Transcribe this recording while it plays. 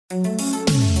Hello,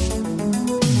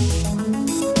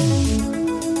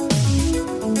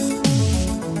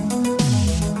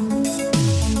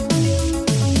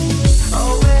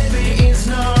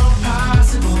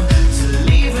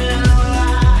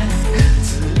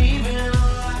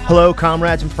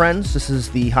 comrades and friends. This is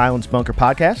the Highlands Bunker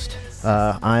Podcast.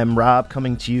 I'm Rob,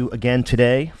 coming to you again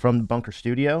today from the Bunker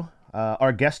Studio.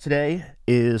 Our guest today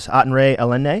is Atunray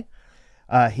Elene.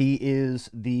 He is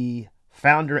the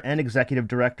founder and executive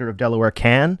director of Delaware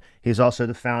Can. He's also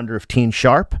the founder of Teen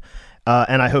Sharp.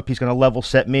 And I hope he's going to level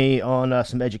set me on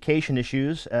some education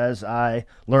issues as I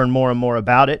learn more and more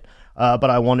about it.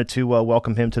 But I wanted to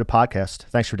welcome him to the podcast.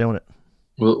 Thanks for doing it.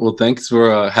 Well, thanks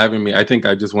for having me. I think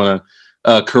I just want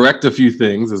to correct a few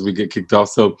things as we get kicked off.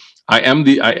 So I am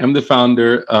the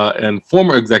founder and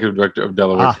former executive director of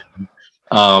Delaware.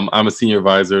 I'm a senior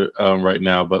advisor right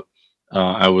now, but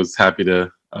I was happy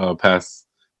to pass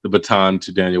the baton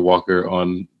to Daniel Walker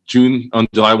on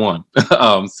July 1.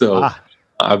 I'm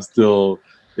still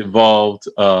involved.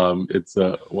 It's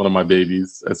one of my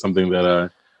babies. It's something that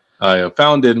I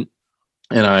founded,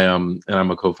 and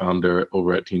I'm a co-founder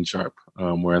over at Teen Sharp,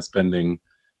 where I'm spending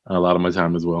a lot of my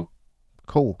time as well.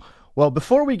 Cool. Well,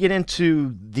 before we get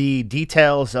into the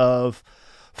details of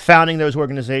founding those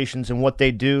organizations and what they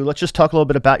do, let's just talk a little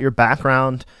bit about your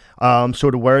background,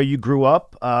 sort of where you grew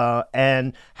up,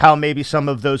 and how maybe some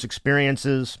of those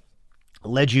experiences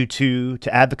led you to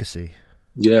advocacy.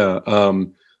 Yeah.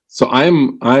 So I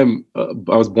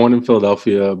was born in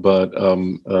Philadelphia, but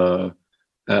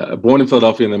born in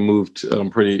Philadelphia and then moved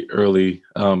pretty early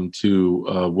to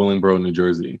Willingboro, New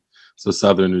Jersey, so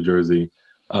southern New Jersey.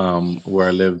 Where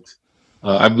I lived.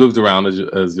 I've lived around,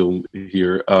 as you'll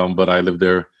hear, but I lived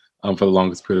there for the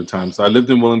longest period of time. So I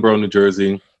lived in Willingboro, New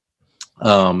Jersey.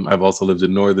 I've also lived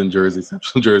in northern Jersey,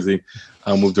 central Jersey.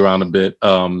 Moved around a bit,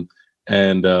 and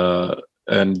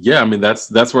yeah, I mean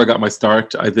that's where I got my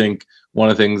start. I think one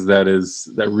of the things that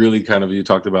really kind of, you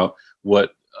talked about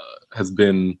what has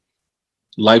been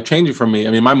life changing for me.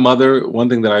 I mean, my mother. One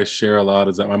thing that I share a lot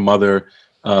is that my mother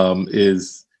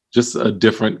is just a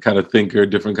different kind of thinker,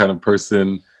 different kind of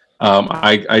person.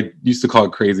 I used to call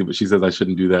it crazy, but she says I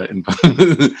shouldn't do that and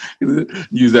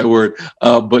use that word.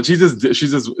 But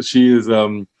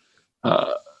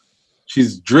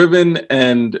she's driven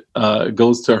and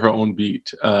goes to her own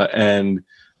beat. And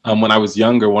when I was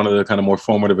younger, one of the kind of more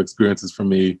formative experiences for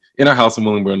me in our house in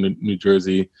Willingboro, New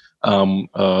Jersey,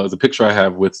 is a picture I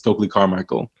have with Stokely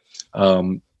Carmichael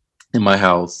in my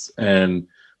house. And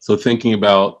so thinking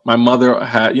about, my mother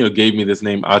gave me this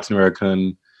name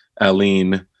Atunray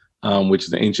Elene, which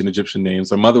is an ancient Egyptian name.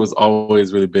 So my mother was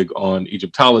always really big on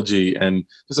Egyptology and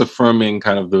just affirming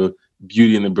kind of the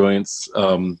beauty and the brilliance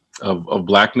of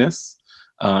Blackness.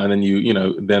 And then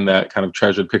then that kind of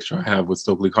treasured picture I have with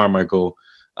Stokely Carmichael.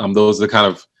 Those are the kind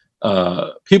of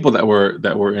people that I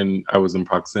was in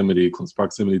close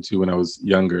proximity to when I was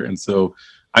younger. And so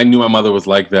I knew my mother was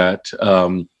like that.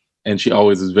 And she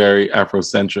always was very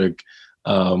Afrocentric,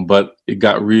 but it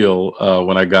got real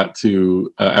when I got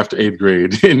to after 8th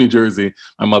grade in New Jersey.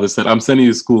 My mother said, "I'm sending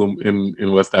you to school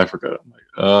in West Africa." I'm like,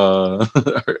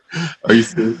 "Are you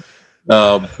serious?"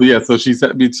 So she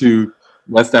sent me to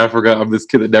West Africa. I'm this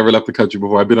kid that never left the country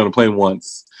before. I've been on a plane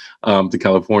once to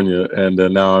California, and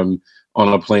now I'm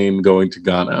on a plane going to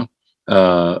Ghana,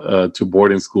 to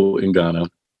boarding school in Ghana,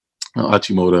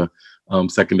 Achimota.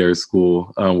 Secondary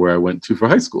school where I went to for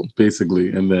high school,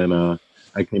 basically. And then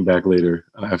I came back later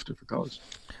after for college.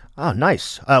 Oh,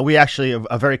 nice. We actually,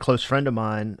 a very close friend of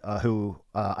mine who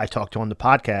I talked to on the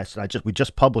podcast, and we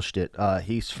just published it.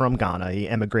 He's from Ghana. He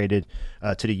emigrated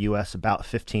to the U.S. about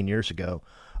 15 years ago.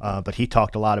 But he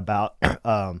talked a lot about,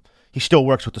 he still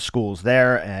works with the schools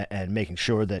there and making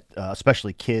sure that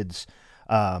especially kids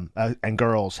and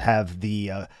girls have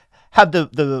the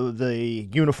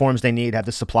uniforms they need, have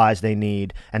the supplies they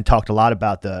need, and talked a lot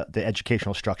about the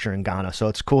educational structure in Ghana. So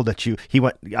it's cool that he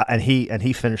went and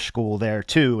he finished school there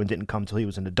too and didn't come till he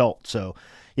was an adult. So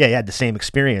yeah, he had the same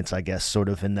experience, I guess, sort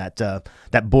of in that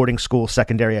boarding school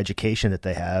secondary education that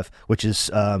they have, which is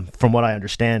from what I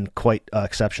understand quite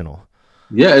exceptional.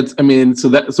 Yeah, so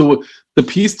the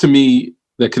piece to me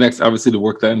that connects obviously the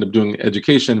work that I ended up doing in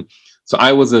education. So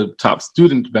I was a top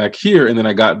student back here, and then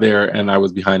I got there and I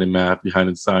was behind in math, behind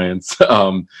in science.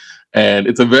 And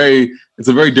it's a very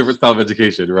different style of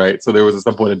education, right? So there was at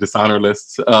some point a dishonor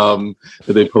list that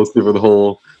they posted for the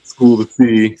whole school to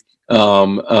see.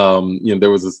 There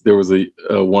was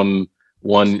a one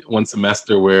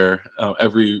semester where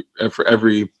for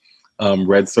every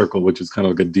red circle, which is kind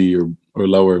of like a D or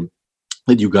lower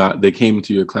that you got, they came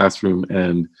to your classroom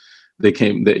and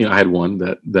I had one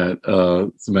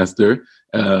that semester,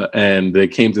 and they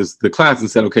came to the class and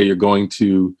said, okay, you're going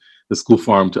to the school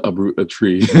farm to uproot a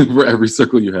tree for every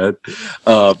circle you had.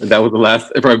 And that was the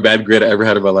last probably bad grade I ever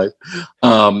had in my life.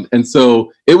 And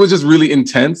so it was just really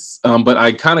intense. But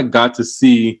I kind of got to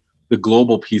see the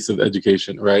global piece of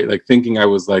education, right? Like thinking I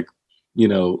was like,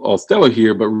 all stellar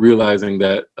here, but realizing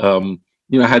that,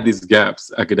 I had these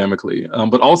gaps academically.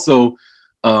 But also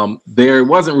there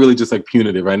wasn't really just like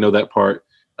punitive. I know that part,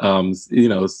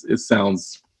 it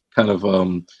sounds kind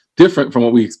of different from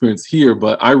what we experience here,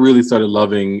 but I really started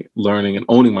loving learning and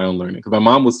owning my own learning because my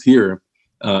mom was here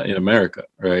in America,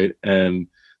 right? And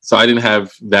so I didn't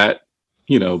have that,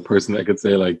 person that could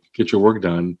say like, get your work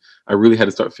done. I really had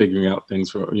to start figuring out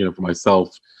things for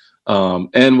myself.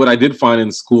 And what I did find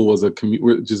in school was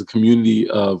just a community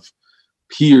of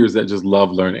peers that just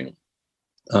love learning.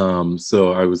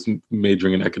 So I was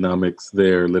majoring in economics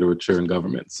there, literature, and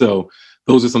government. So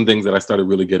those are some things that I started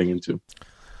really getting into.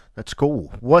 That's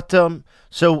cool. What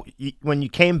so when you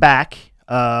came back,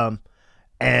 and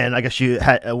I guess you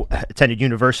had attended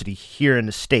university here in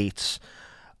the States,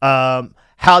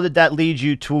 how did that lead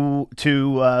you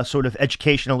to sort of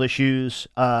educational issues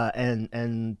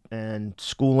and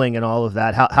schooling and all of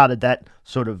that? How did that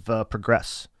sort of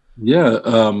progress? Yeah,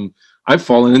 I've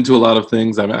fallen into a lot of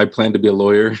things. I planned to be a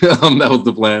lawyer. That was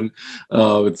the plan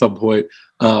at some point.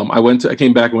 I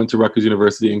came back and went to Rutgers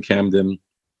University in Camden.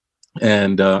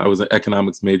 And I was an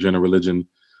economics major and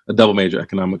a double major,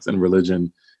 economics and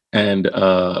religion. And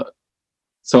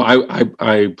so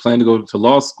I planned to go to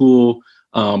law school,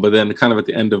 but then kind of at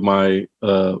the end of my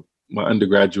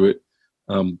undergraduate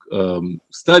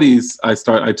studies, I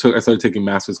started taking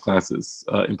master's classes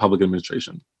in public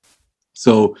administration.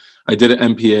 So I did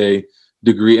an MPA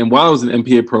degree, and while I was in an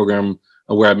MPA program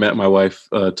where I met my wife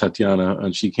Tatiana,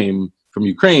 and she came from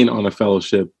Ukraine on a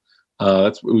fellowship.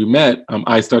 That's where we met.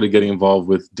 I started getting involved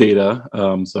with data.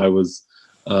 So I was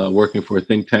working for a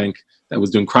think tank that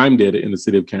was doing crime data in the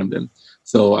city of Camden.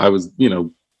 So I was,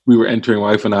 we were entering,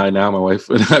 my wife and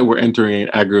I were entering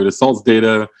aggregate assaults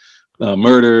data,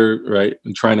 murder, right?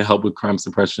 And trying to help with crime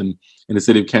suppression in the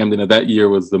city of Camden. And that year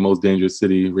was the most dangerous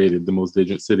city, rated the most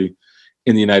dangerous city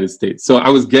in the United States. So I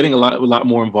was getting a lot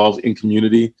more involved in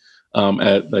community from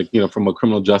a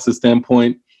criminal justice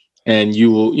standpoint. And you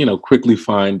will, quickly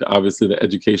find, obviously, the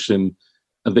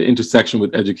intersection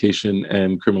with education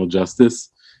and criminal justice.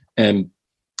 And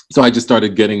so I just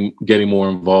started getting more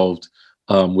involved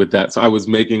with that. So I was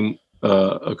making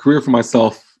a career for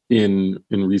myself in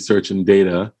research and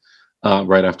data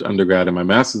right after undergrad in my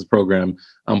master's program.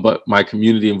 But my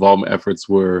community involvement efforts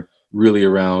were really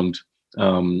around,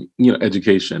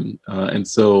 education. And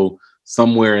so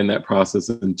somewhere in that process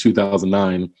in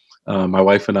 2009, my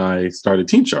wife and I started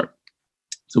Teen Sharp.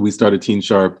 So we started Teen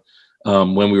Sharp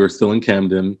when we were still in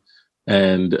Camden,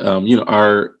 and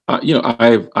I've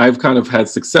kind of had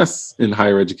success in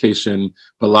higher education,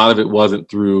 but a lot of it wasn't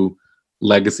through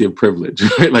legacy of privilege.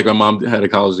 Right? Like my mom had a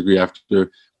college degree after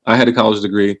I had a college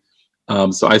degree,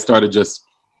 so I started just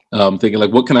thinking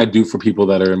like, what can I do for people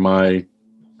that are in my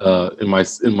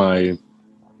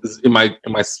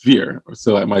sphere?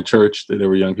 So at my church, there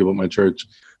were young people at my church.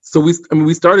 So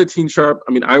we started Teen Sharp.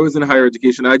 I was in higher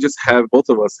education. Both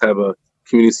of us have a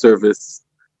community service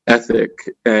ethic,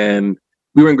 and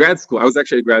we were in grad school. I was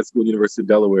actually at grad school at the University of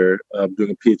Delaware,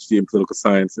 doing a PhD in political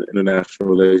science and international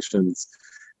relations.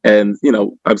 And,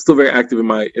 I'm still very active in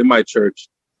my church.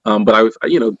 But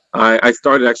I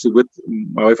started actually with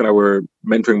my wife, and I were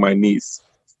mentoring my niece,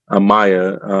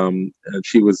 Maya, and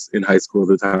she was in high school at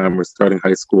the time. We're starting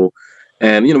high school.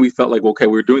 And, we felt like, okay,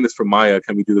 we're doing this for Maya.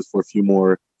 Can we do this for a few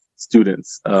more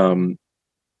students?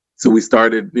 So we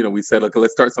started, we said, okay,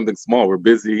 let's start something small. We're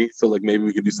busy. So like, maybe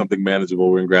we could do something manageable.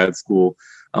 We're in grad school.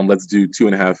 Let's do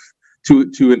 3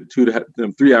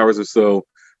 hours or so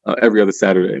every other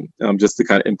Saturday, just to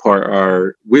kind of impart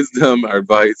our wisdom, our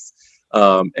advice.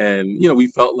 And, we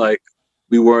felt like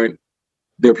there were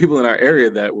people in our area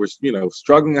that were,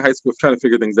 struggling in high school, trying to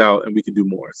figure things out, and we could do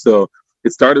more. So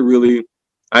it started really,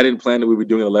 I didn't plan that we were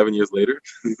doing it 11 years later,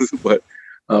 but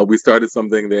we started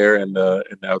something there, and now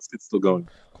it's still going.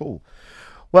 Cool.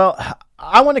 Well,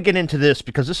 I want to get into this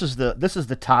because this is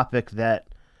the topic that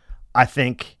I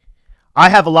think I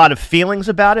have a lot of feelings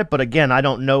about it, but again, I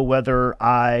don't know whether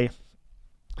I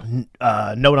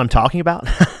know what I'm talking about.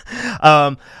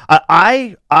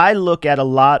 I look at a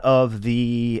lot of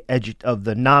the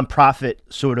nonprofit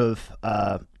sort of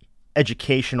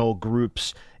educational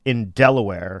groups in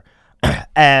Delaware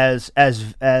as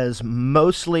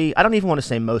mostly, I don't even want to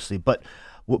say mostly, but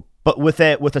with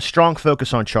a strong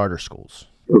focus on charter schools.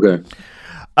 Okay.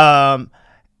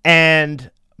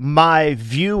 And my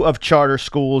view of charter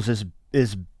schools is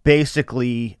is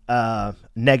basically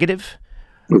negative.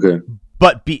 Okay.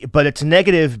 But it's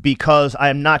negative because I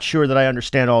am not sure that I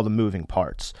understand all the moving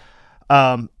parts.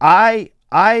 I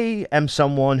am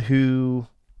someone who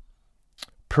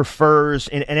prefers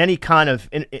in any kind of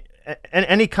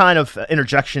any kind of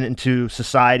interjection into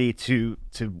society to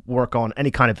work on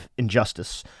any kind of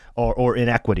injustice or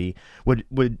inequity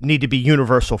would need to be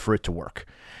universal for it to work.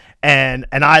 And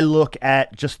I look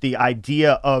at just the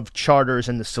idea of charters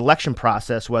and the selection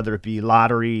process, whether it be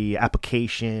lottery,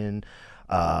 application,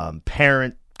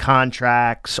 parent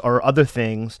contracts, or other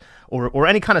things, or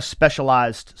any kind of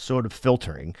specialized sort of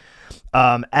filtering,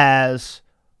 as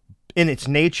in its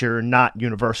nature not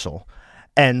universal.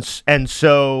 And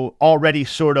so already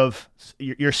sort of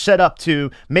you're set up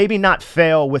to maybe not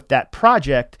fail with that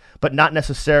project, but not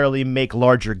necessarily make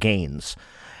larger gains.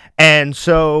 And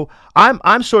so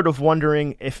I'm sort of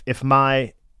wondering if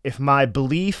my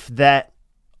belief that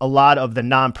a lot of the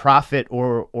nonprofit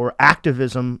or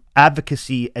activism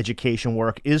advocacy education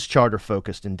work is charter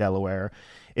focused in Delaware.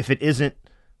 If it isn't,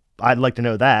 I'd like to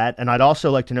know that, and I'd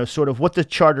also like to know sort of what the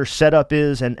charter setup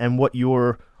is and what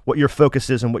your focus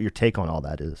is and what your take on all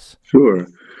that is. Sure.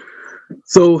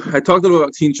 So I talked a little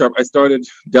about Teen Sharp. I started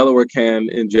Delaware Can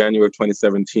in January of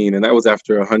 2017, and that was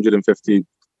after 150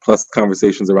 plus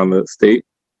conversations around the state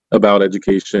about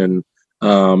education.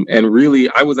 And really,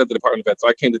 I was at the Department of Ed. So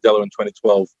I came to Delaware in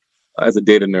 2012 as a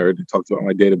data nerd and talked about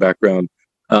my data background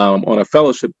on a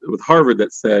fellowship with Harvard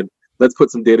that said, let's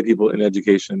put some data people in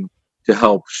education to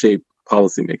help shape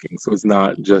policymaking. So it's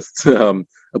not just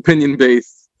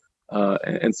opinion-based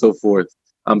and so forth.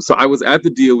 So I was at the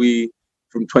DOE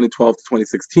from 2012 to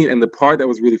 2016. And the part that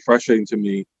was really frustrating to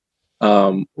me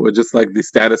were just like the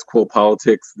status quo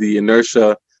politics, the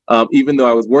inertia. Even though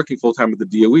I was working full-time at the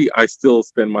DOE, I still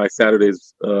spend my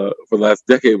Saturdays for the last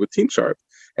decade with Teen Sharp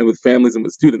and with families and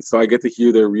with students. So I get to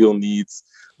hear their real needs,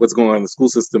 what's going on in the school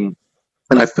system.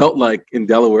 And I felt like in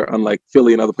Delaware, unlike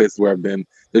Philly and other places where I've been,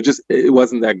 it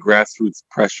wasn't that grassroots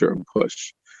pressure and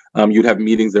push. You'd have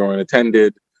meetings that weren't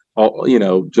attended, really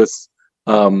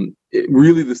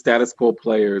the status quo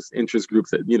players, interest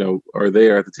groups that, are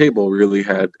there at the table really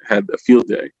had a field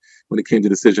day when it came to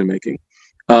decision making.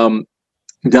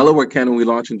 Delaware Can, when we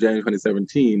launched in January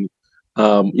 2017,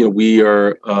 we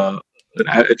are an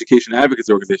education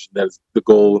advocacy organization that the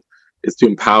goal is to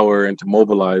empower and to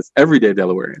mobilize everyday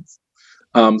Delawareans.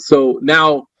 So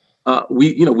now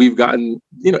we've gotten,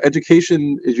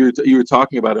 education, as you were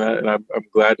talking about it, and I'm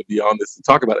glad to be on this to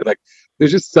talk about it. Like,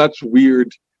 there's just such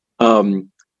weird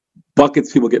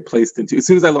buckets people get placed into. As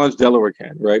soon as I launched Delaware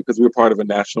Can, right, because we were part of a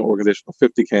national organization called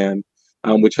 50 Can,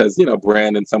 which has,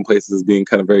 brand in some places as being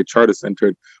kind of very charter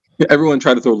centered. Everyone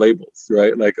tried to throw labels,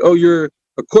 right? Like, oh, you're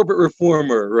a corporate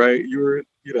reformer, right? You're,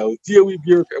 DOE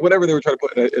bureaucrat, whatever they were trying to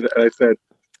put. And I said,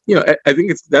 I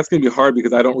think that's going to be hard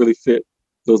because I don't really fit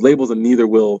those labels, and neither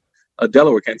will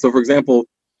Delaware Can. So, for example,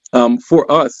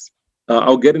 for us,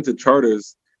 I'll get into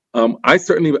charters. I'm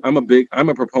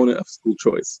a proponent of school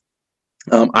choice.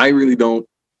 I really don't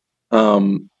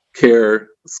care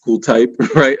school type,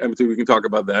 right? I mean, so we can talk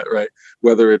about that, right?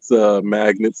 Whether it's a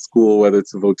magnet school, whether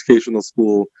it's a vocational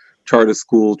school, charter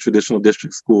school, traditional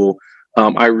district school.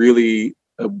 I really,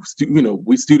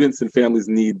 we students and families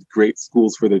need great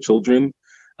schools for their children.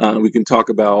 We can talk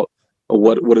about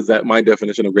what is that, my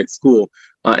definition of great school.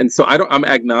 And so I'm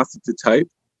agnostic to type,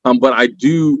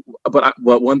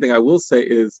 but one thing I will say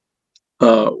is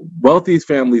wealthy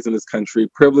families in this country,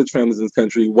 privileged families in this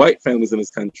country, white families in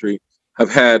this country have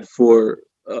had for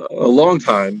a long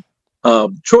time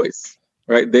choice,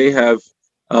 right? They have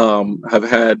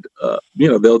had,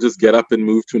 they'll just get up and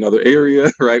move to another area,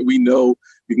 right? We know,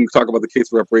 we can talk about the case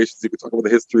for reparations, you can talk about the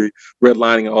history,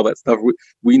 redlining and all that stuff.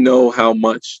 We know how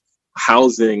much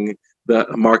housing the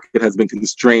market has been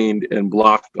constrained and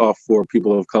blocked off for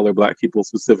people of color, Black people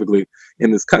specifically in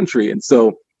this country. And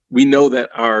so we know that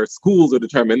our schools are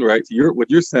determined, right? So what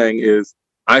you're saying is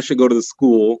I should go to the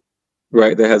school,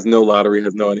 right, that has no lottery,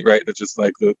 has no any, right? That's just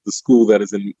like the school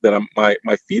I'm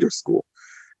my feeder school.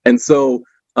 And so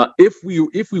if we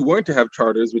weren't to have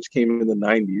charters, which came in the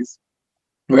 90s,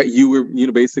 right,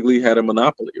 you basically had a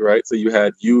monopoly, right? So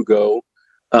you go,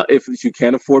 if you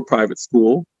can't afford private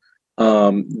school,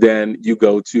 then you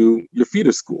go to your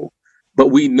feeder school. But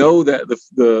we know that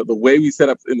the way we set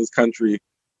up in this country,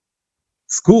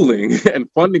 schooling and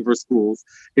funding for schools,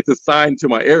 it's assigned to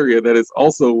my area that is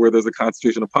also where there's a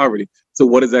concentration of poverty. So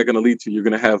what is that going to lead to? You're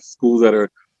going to have schools that are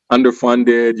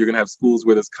underfunded. You're going to have schools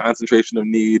where there's concentration of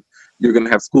need. You're going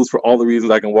to have schools for all the reasons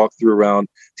I can walk through around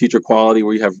teacher quality,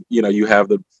 where you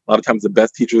have a lot of times the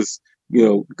best teachers,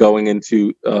 going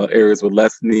into areas with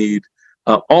less need.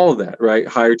 all of that, right?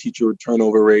 Higher teacher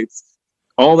turnover rates,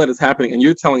 all that is happening. And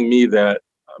you're telling me that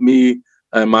me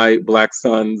and my Black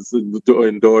sons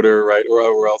and daughter, right, or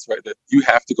whoever else, right, that you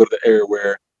have to go to the area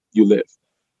where you live.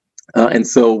 And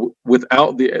so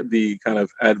without the kind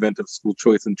of advent of school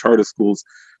choice and charter schools,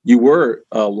 you were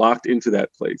locked into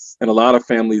that place. And a lot of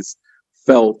families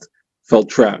felt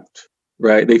trapped,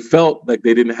 right? They felt like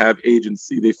they didn't have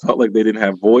agency. They felt like they didn't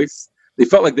have voice. They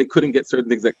felt like they couldn't get certain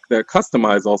things that are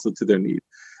customized also to their need.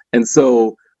 And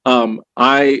so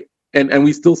and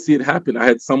we still see it happen. I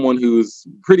had someone who's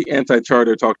pretty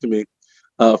anti-charter talk to me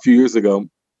a few years ago.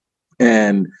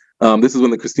 And this is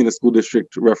when the Christina School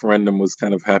District referendum was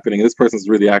kind of happening. And this person's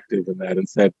really active in that and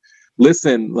said,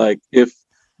 listen, like if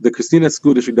the Christina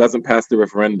School District doesn't pass the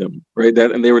referendum, right,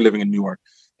 and they were living in Newark,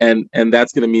 and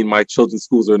that's going to mean my children's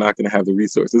schools are not going to have the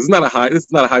resources. This is not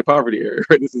a high poverty area,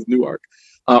 right? This is Newark.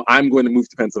 I'm going to move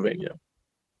to Pennsylvania.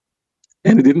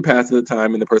 And it didn't pass at the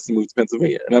time, and the person moved to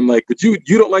Pennsylvania. And I'm like, but you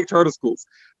don't like charter schools,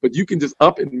 but you can just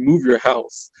up and move your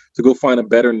house to go find a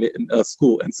better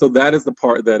school. And so that is the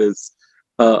part that is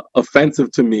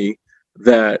offensive to me,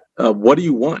 that what do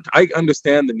you want? I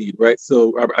understand the need, right?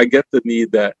 So I get the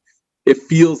need that it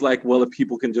feels like, well, if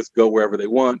people can just go wherever they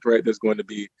want, right, there's going to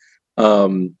be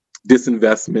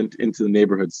disinvestment into the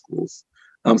neighborhood schools.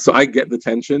 So I get the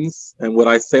tensions, and what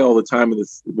I say all the time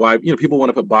is why, people want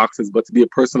to put boxes, but to be a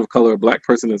person of color, a Black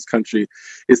person in this country,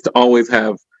 is to always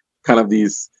have kind of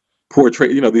these poor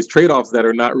these trade-offs that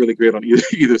are not really great on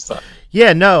either side.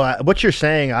 Yeah, no, what you're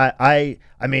saying, I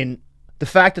mean, the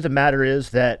fact of the matter is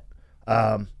that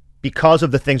because of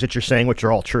the things that you're saying, which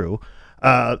are all true,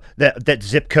 that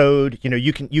zip code,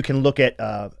 you can look at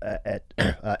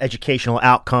educational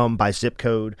outcome by zip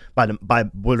code, by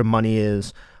where the money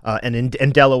is, and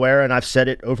in Delaware, and I've said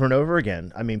it over and over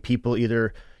again. I mean, people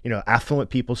either,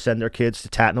 affluent people send their kids to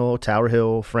Tatnall, Tower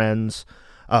Hill, Friends,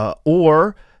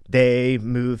 or they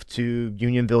move to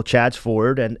Unionville, Chadds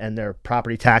Ford, and their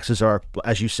property taxes are,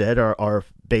 as you said, are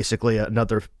basically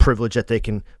another privilege that they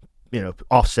can,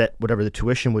 offset whatever the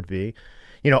tuition would be.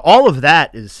 All of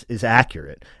that is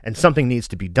accurate, and something needs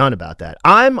to be done about that.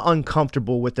 I'm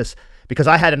uncomfortable with this because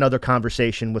I had another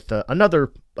conversation with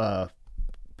another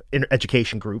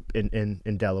education group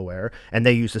in Delaware, and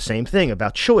they use the same thing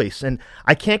about choice. And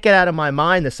I can't get out of my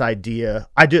mind this idea.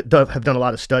 I have done a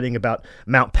lot of studying about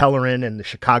Mount Pelerin and the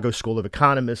Chicago School of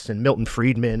Economists and Milton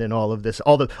Friedman and all of this,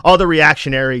 all the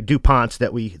reactionary DuPonts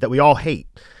that we all hate.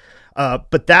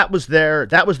 But that was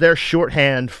their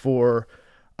shorthand for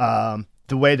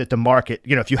the way that the market,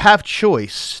 if you have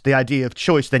choice, the idea of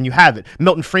choice, then you have it.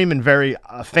 Milton Friedman very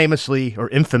famously or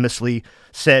infamously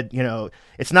said,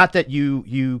 it's not that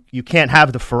you can't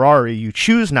have the Ferrari, you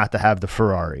choose not to have the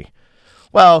Ferrari.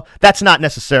 Well, that's not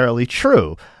necessarily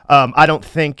true. I don't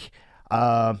think,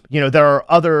 there are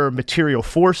other material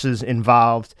forces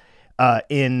involved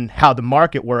in how the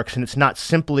market works, and it's not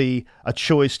simply a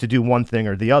choice to do one thing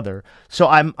or the other. So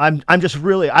I'm just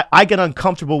really, I get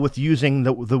uncomfortable with using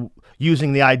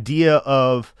the idea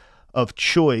of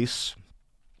choice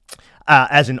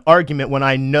as an argument when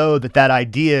I know that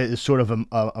idea is sort of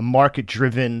a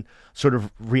market-driven sort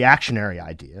of reactionary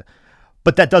idea.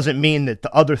 But that doesn't mean that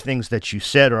the other things that you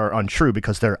said are untrue,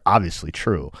 because they're obviously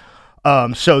true.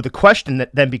 So the question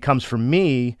that then becomes for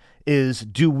me is,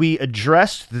 do we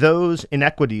address those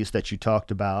inequities that you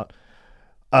talked about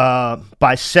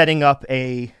by setting up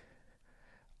a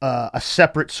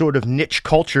separate sort of niche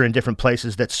culture in different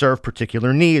places that serve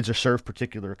particular needs or serve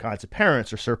particular kinds of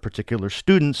parents or serve particular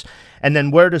students? And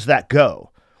then where does that go?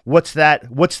 What's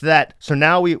that? So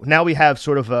now we have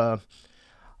sort of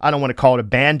I don't want to call it a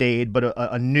Band-Aid, but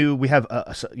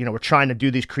we're trying to do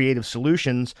these creative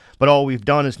solutions, but all we've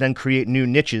done is then create new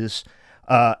niches,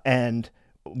 and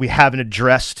we haven't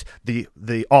addressed the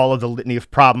all of the litany of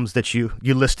problems that you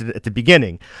listed at the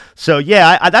beginning. So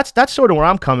yeah, that's sort of where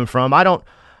I'm coming from. I don't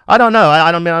know.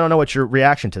 I don't know what your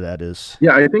reaction to that is.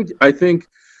 Yeah, I think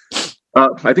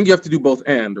you have to do both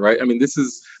and, right? I mean, this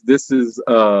is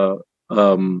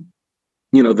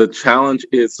the challenge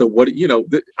is, so what,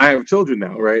 I have children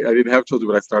now, right? I didn't have children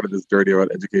when I started this journey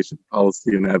around education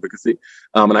policy and advocacy.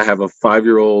 And I have a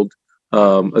 5-year-old, a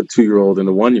 2-year-old, and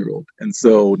a 1-year-old. And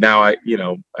so now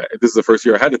this is the first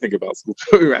year I had to think about school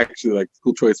choice, actually, like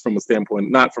school choice from a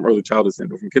standpoint, not from early childhood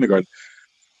standpoint, from kindergarten.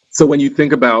 So when you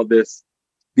think about this,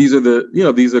 these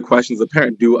are questions of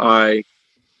parent.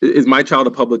 Is my child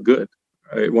a public good?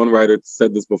 Right? One writer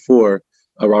said this before,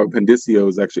 Robert Pendicio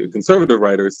is actually a conservative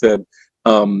writer, said,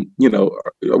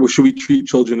 should we treat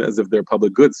children as if they're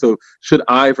public goods? So should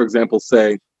I, for example,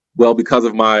 say, well, because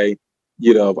of my,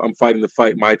 I'm fighting the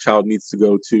fight, my child needs to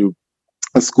go to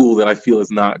a school that I feel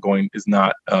is not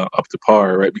up to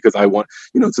par, right? Because I want,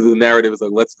 so the narrative is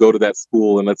like, let's go to that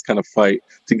school and let's kind of fight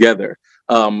together.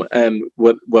 And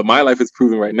what my life is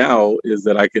proving right now is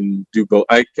that I can do both.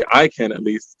 I can at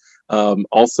least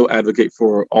also advocate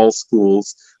for all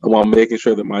schools while making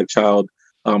sure that my child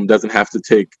doesn't have to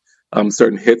take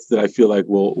certain hits that I feel like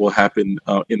will happen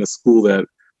in a school that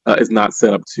is not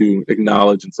set up to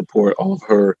acknowledge and support all of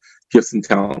her gifts and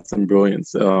talents and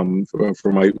brilliance,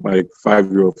 for my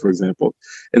 5-year-old, for example.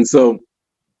 And so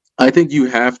I think you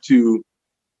have to,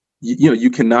 you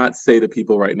cannot say to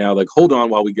people right now, like, hold on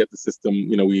while we get the system,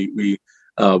 we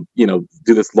do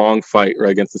this long fight,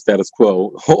 right, against the status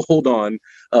quo. Hold on.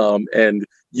 And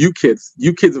you kids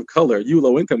of color, you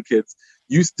low income kids,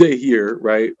 you stay here,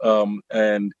 right?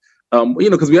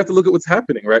 Because we have to look at what's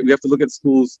happening, right? We have to look at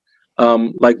schools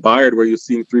like Bayard, where you're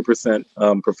seeing 3%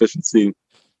 proficiency,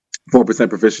 4%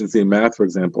 proficiency in math, for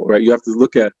example, right? You have to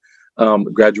look at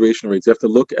graduation rates. You have to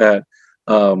look at,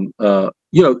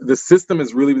 the system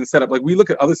has really been set up. Like, we look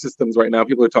at other systems right now,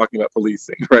 people are talking about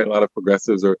policing, right? A lot of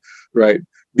progressives are, right,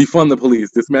 defund the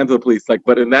police, dismantle the police. Like,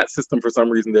 but in that system, for some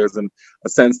reason, there's a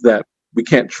sense that we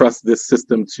can't trust this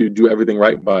system to do everything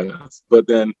right by us. But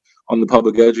then on the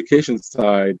public education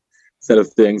side set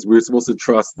of things, we're supposed to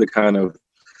trust the kind of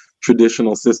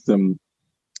traditional system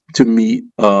to meet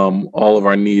all of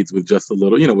our needs with just a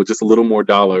little more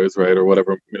dollars, right, or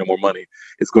whatever, more money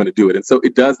is going to do it. And so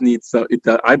it does need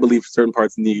I believe certain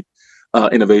parts need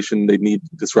innovation. They need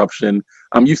disruption.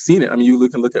 You've seen it. You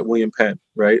can look at William Penn,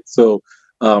 right? So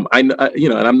and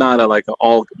I'm not an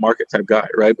all market type guy,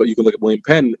 right? But you can look at William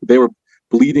Penn. They were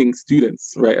bleeding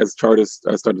students, right, as charters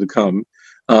started to come,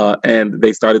 and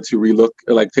they started to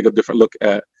take a different look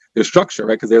at their structure,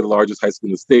 right? Because they're the largest high school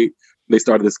in the state. They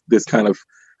started this kind of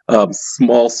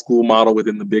small school model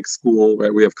within the big school,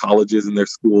 right? We have colleges in their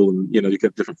school, and you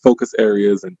get different focus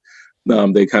areas, and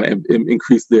they kind of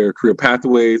increase their career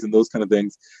pathways and those kind of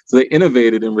things. So they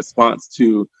innovated in response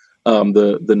to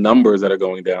the numbers that are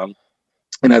going down,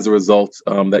 and as a result,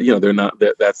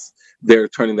 they're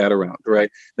turning that around, right?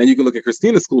 Then you can look at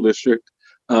Christina School District,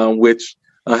 which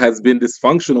has been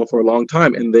dysfunctional for a long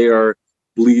time, and they are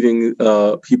bleeding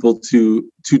people to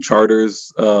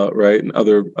charters, right, and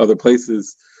other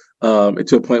places,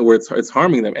 to a point where it's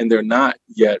harming them, and they're not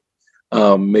yet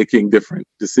making different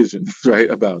decisions, right,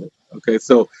 about it. Okay,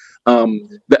 so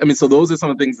so those are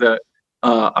some of the things that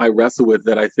I wrestle with.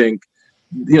 That I think,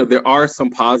 there are some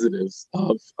positives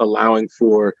of allowing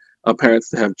for parents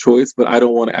to have choice, but I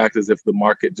don't want to act as if the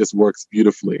market just works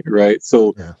beautifully, right?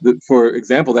 So, for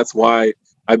example, that's why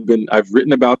I've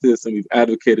written about this, and we've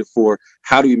advocated for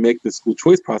how do we make the school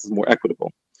choice process more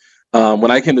equitable.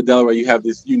 When I came to Delaware, you have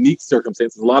this unique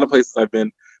circumstances. A lot of places I've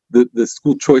been, the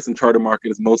school choice and charter market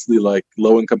is mostly like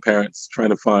low-income parents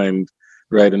trying to find,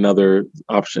 right, another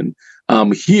option.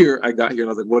 Here, I got here and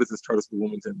I was like, what is this charter school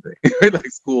Wilmington thing? Like,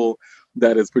 school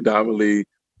that is predominantly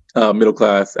middle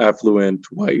class, affluent,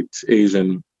 white,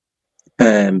 Asian,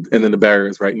 and then the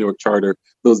barriers, right, Newark charter,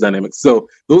 those dynamics. So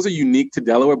those are unique to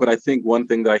Delaware. But I think one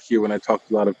thing that I hear when I talk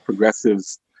to a lot of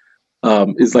progressives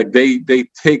is like they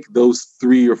take those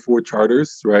 3 or 4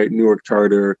 charters, right, Newark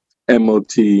charter,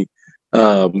 MOT,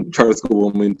 Charter School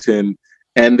Wilmington,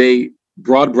 and they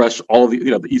broad brush all the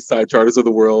the East Side charters of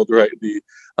the world, right, the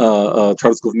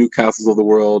Charter School of Newcastles of the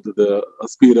world, the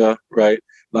Aspida, right,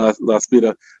 La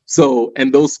Aspida. So,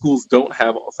 and those schools don't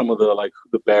have some of the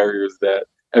barriers that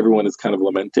everyone is kind of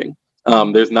lamenting.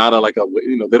 There's not they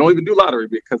don't even do lottery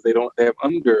because they have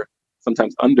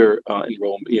sometimes under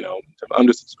enrollment,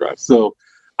 under subscribed. So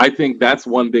I think that's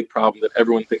one big problem that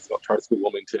everyone thinks about Charter School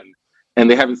Wilmington, and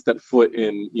they haven't stepped foot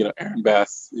in. Aaron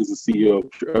Bass is the CEO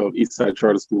of Eastside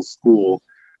Charter School,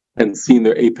 and seen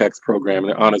their Apex program and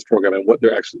their honors program and what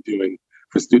they're actually doing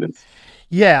for students.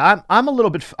 Yeah,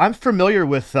 I'm familiar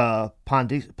with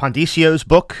Pondicio's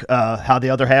book, How the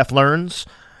Other Half Learns.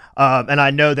 And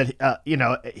I know that,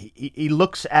 he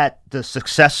looks at the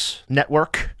Success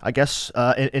Network, I guess,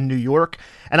 in New York.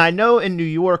 And I know in New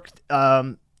York,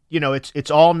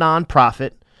 it's all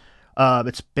nonprofit.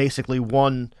 It's basically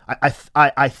one,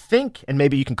 I think, and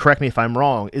maybe you can correct me if I'm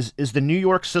wrong, is the New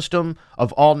York system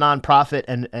of all nonprofit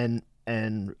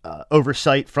and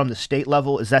oversight from the state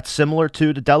level, is that similar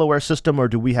to the Delaware system, or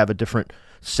do we have a different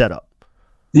setup?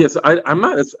 Yes, I'm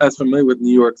not as familiar with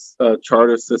New York's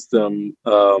charter system.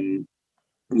 I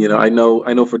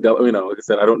know for Delaware, like I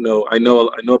said, I don't know. I know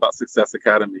about Success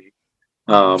Academy,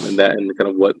 and kind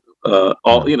of what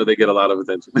they get a lot of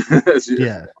attention.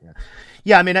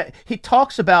 Yeah. I mean, he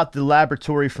talks about the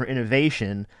Laboratory for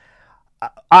Innovation.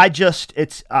 I don't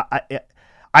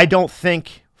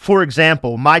think for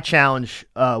example, my challenge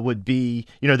would be,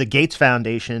 the Gates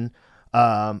Foundation,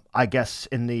 I guess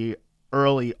in the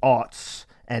early aughts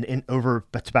and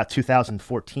it's about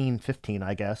 2014, 15,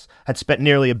 I guess, had spent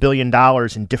nearly $1 billion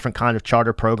in different kind of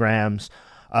charter programs,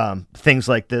 things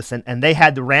like this. And they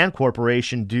had the Rand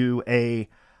Corporation do a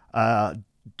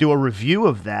review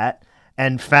of that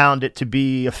and found it to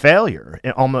be a failure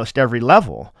at almost every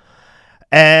level.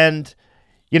 And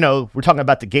we're talking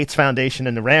about the Gates Foundation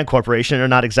and the Rand Corporation. They're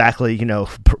not exactly,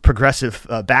 progressive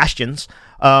bastions.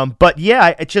 But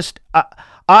yeah,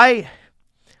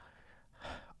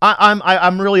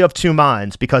 I'm really of two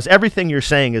minds, because everything you're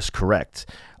saying is correct.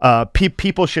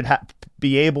 People should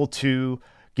be able to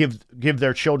give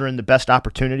their children the best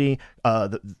opportunity,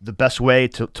 the best way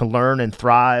to learn and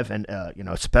thrive, and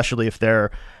especially if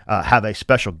they're have a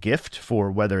special gift for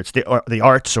whether it's the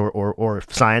arts or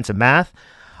science and math.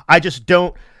 I just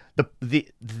don't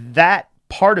that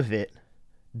part of it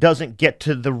doesn't get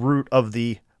to the root of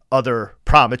the other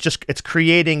problem. It's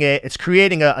creating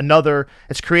another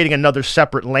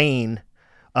separate lane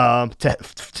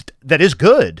that is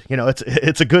good.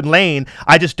 It's a good lane.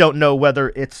 I just don't know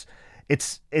whether it's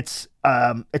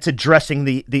addressing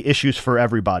the issues for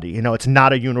everybody. It's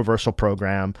not a universal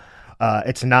program.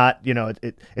 It's not,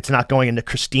 it's not going into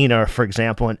Christina, for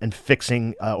example, and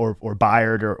fixing or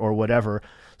Bayard or whatever.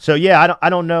 So yeah, I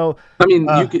don't know. I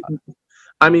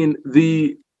mean,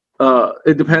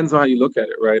 it depends on how you look at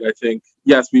it, right? I think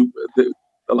yes,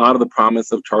 a lot of the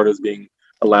promise of charters being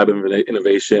a lab of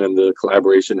innovation and the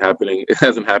collaboration happening, it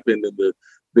hasn't happened in the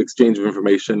exchange of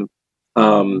information.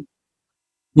 I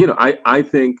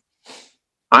think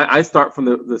I start from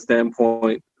the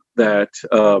standpoint that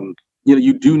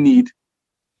you do need.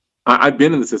 I've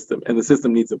been in the system, and the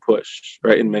system needs a push,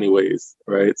 right? In many ways,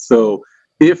 right? So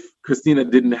if Christina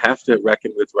didn't have to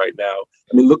reckon with right now,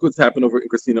 I mean, look what's happened in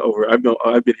Christina. I've been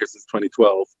here since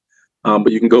 2012,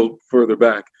 but you can go further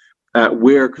back at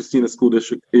where Christina School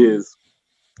District is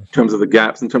in terms of the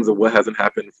gaps, in terms of what hasn't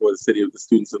happened for the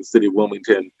students of the city of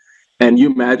Wilmington. And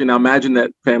imagine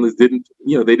that families didn't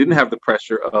have the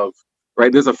pressure of,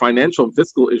 right? There's a financial and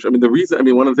fiscal issue. One of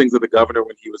the things that the governor,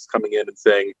 when he was coming in and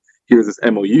saying, here's this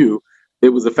MOU, it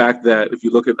was the fact that if you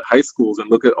look at the high schools and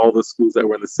look at all the schools that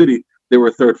were in the city, they were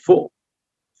a third full,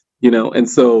 and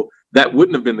so that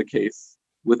wouldn't have been the case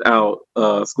without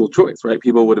school choice, right?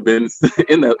 People would have been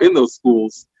in those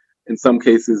schools, in some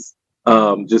cases,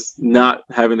 just not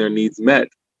having their needs met.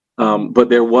 But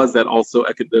there was that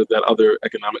other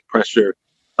economic pressure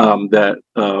that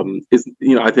is,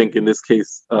 I think in this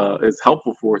case is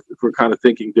helpful for kind of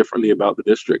thinking differently about the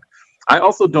district.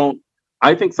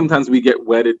 I think sometimes we get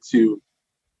wedded to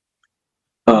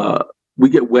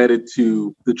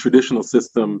the traditional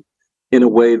system in a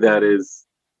way that is,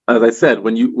 as I said,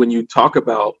 when you talk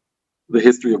about the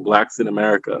history of Blacks in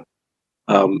America,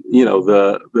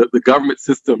 the government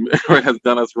system has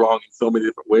done us wrong in so many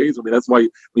different ways. That's why when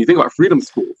you think about freedom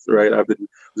schools, right? I've been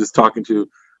just talking to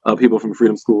people from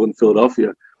Freedom School in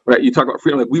Philadelphia, right? You talk about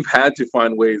freedom, like we've had to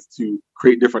find ways to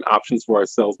create different options for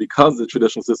ourselves because the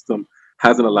traditional system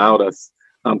hasn't allowed us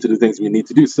to do things we need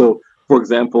to do. So, for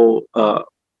example,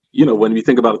 when we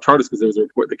think about the charter schools, there was a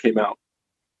report that came out,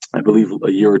 I believe,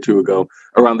 a year or two ago,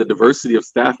 around the diversity of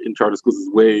staff in charter schools is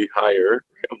way higher,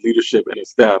 right? Of leadership and of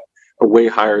staff are way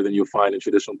higher than you'll find in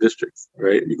traditional districts,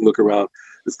 right? You can look around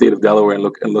the state of Delaware and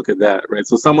look at that, right?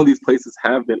 So some of these places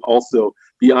have been also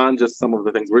beyond just some of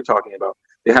the things we're talking about.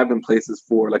 They have been places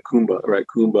for like Kumba, right?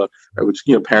 Kumba, right? Which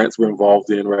parents were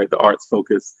involved in, right? The arts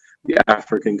focus, the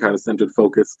African kind of centered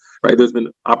focus, right? There's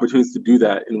been opportunities to do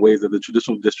that in ways that the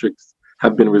traditional districts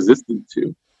have been resistant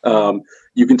to.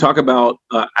 You can talk about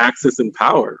access and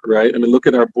power, right? look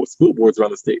at our school boards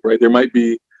around the state, right? There might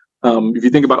be, if you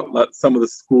think about some of the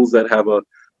schools that have a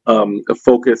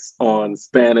focus on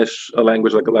Spanish, a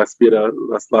language like Las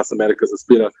Americas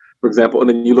Aspira, for example, and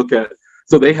then you look at,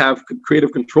 so they have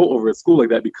creative control over a school like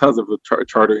that because of the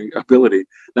chartering ability.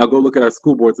 Now go look at our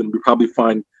school boards and we probably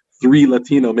find 3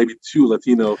 Latino, maybe 2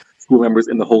 Latino school members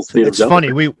in the whole state of Delaware.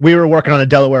 It's funny. We were working on a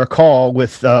Delaware call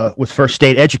with First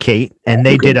State Educate, and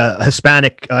they did a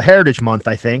Hispanic Heritage Month,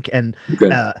 I think, and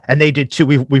they did 2.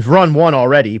 We've run one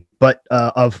already, but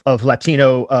of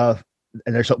Latino.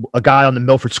 And there's a guy on the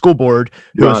Milford School Board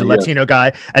who was a Latino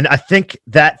guy, and I think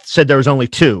that said there was only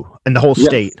 2 in the whole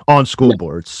state on school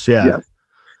boards. Yeah.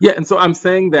 And so I'm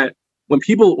saying that when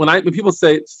people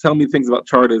tell me things about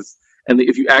charters, and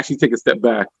if you actually take a step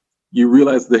back, you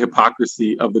realize the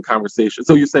hypocrisy of the conversation.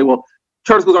 So you say, well,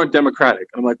 charter schools aren't democratic.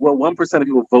 I'm like, well, 1% of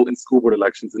people vote in school board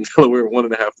elections in Delaware,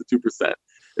 1.5% to 2%.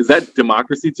 Is that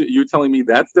democracy? You're telling me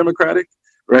that's democratic?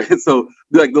 right? So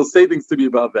like they'll say things to me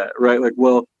about that, right? Like,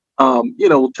 well,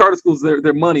 charter schools,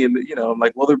 they're money, and I'm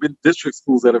like, well, there've been district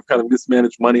schools that have kind of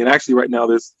mismanaged money, and actually, right now,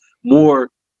 there's more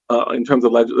in terms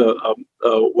of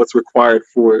what's required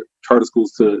for charter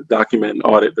schools to document and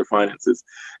audit their finances.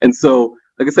 And so,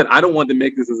 like I said, I don't want to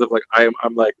make this as if like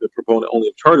I'm like the proponent only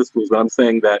of charter schools, but I'm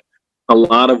saying that a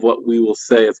lot of what we will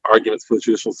say as arguments for the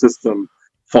traditional system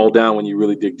fall down when you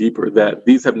really dig deeper. That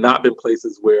these have not been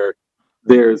places where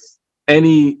there's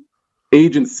any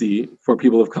agency for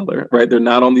people of color, right? They're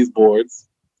not on these boards.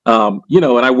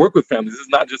 And I work with families. This is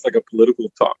not just like a political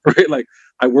talk, right? Like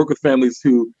I work with families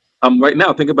who right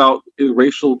now think about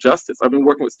racial justice. I've been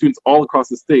working with students all across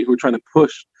the state who are trying to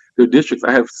push their districts.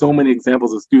 I have so many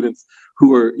examples of students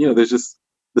who are, there's just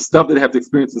the stuff that they have to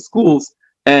experience in schools.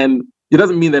 And it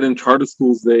doesn't mean that in charter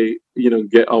schools they,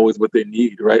 get always what they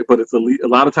need, right? But it's a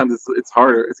lot of times it's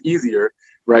harder, it's easier,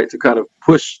 right, to kind of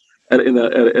push at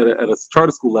a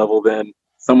charter school level than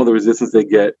some of the resistance they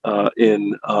get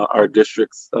in our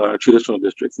districts, traditional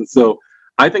districts. And so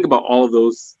I think about all of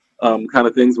those kind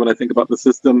of things when I think about the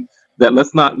system, that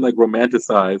let's not like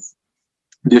romanticize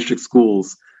district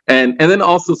schools. And then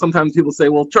also sometimes people say,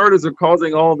 well, charters are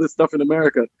causing all of this stuff in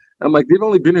America. I'm like, they've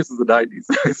only been here since the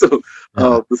 90s. So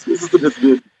the school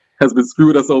system has been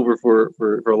screwing us over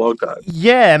for a long time.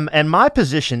 Yeah, and my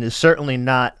position is certainly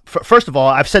not. First of all,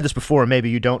 I've said this before. Maybe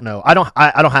you don't know. I don't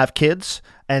have kids,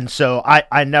 and so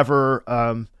I never.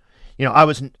 I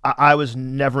was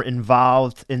never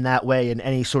involved in that way in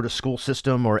any sort of school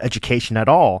system or education at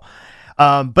all.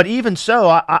 But even so,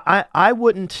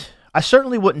 I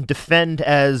certainly wouldn't defend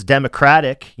as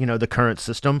democratic, the current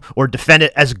system, or defend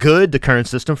it as good, the current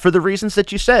system, for the reasons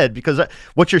that you said, because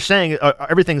what you're saying,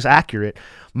 everything's accurate.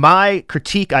 My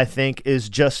critique, I think, is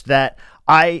just that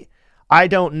I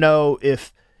don't know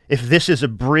if this is a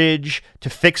bridge to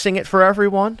fixing it for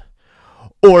everyone,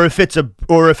 or if it's a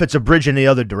bridge in the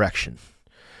other direction,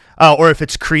 or if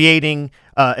it's creating,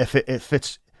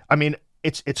 it's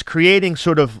creating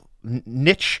sort of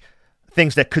niche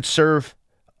things that could serve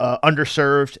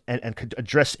underserved and could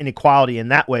address inequality in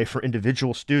that way for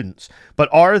individual students. But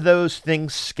are those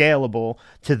things scalable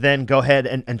to then go ahead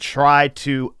and try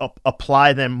to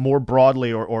apply them more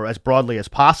broadly or as broadly as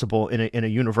possible in a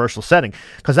universal setting?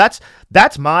 Because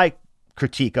that's my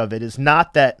critique of it, is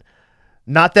not that,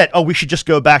 we should just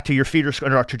go back to your feeder school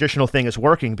and our traditional thing is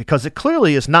working, because it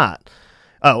clearly is not.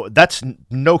 Oh, that's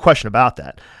no question about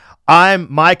that.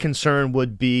 My concern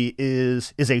would be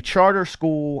is a charter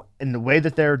school, in the way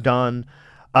that they're done,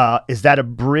 is that a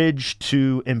bridge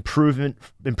to improvement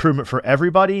for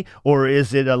everybody, or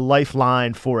is it a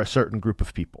lifeline for a certain group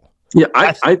of people? Yeah,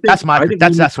 I think that's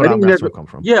where I come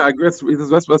from. Yeah, I guess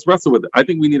let's wrestle with it. I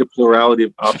think we need a plurality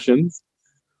of options,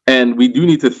 and we do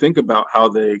need to think about how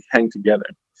they hang together.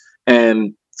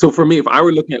 And so for me, if I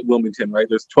were looking at Wilmington, right,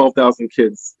 there's 12,000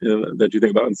 kids that you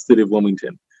think about in the city of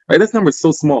Wilmington. Right, this number is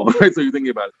so small, right? So you're thinking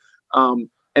about it.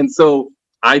 And so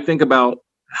I think about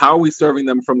how are we serving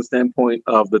them from the standpoint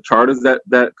of the charters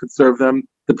that could serve them,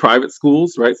 the private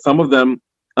schools, right? Some of them,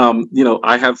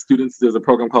 I have students, there's a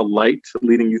program called LIGHT,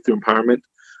 Leading Youth to Empowerment.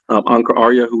 Ankur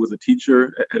Arya, who was a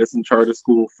teacher at Edison Charter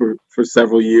School for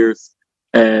several years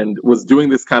and was doing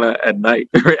this kind of at night,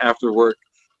 right after work.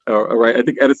 Right, I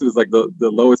think Edison is like the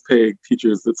lowest paid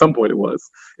teachers at some point it was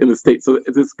in the state. So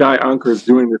this guy Ankur is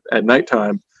doing this at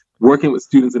nighttime, working with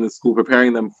students in the school,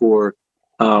 preparing them for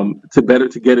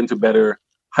to get into better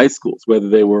high schools, whether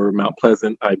they were Mount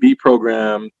Pleasant IB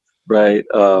program, right,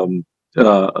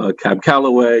 Cab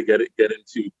Calloway, get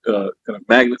into kind of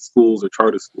magnet schools or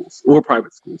charter schools or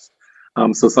private schools.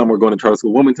 So some were going to Charter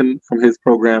School Wilmington from his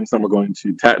program. Some were going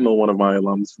to Tatnall. One of my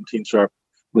alums from Teen Sharp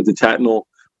went to Tatnall.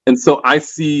 And so I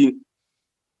see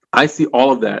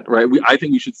all of that, right? I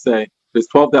think we should say there's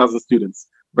 12,000 students,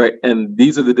 right? And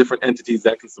these are the different entities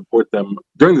that can support them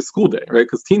during the school day, right?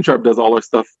 Because Teen Sharp does all our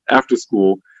stuff after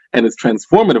school, and it's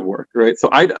transformative work, right? So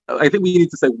I think we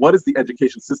need to say, what is the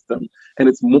education system? And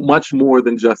it's much more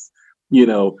than just,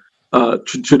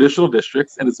 traditional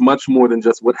districts, and it's much more than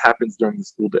just what happens during the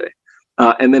school day.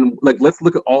 And then, let's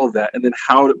look at all of that, and then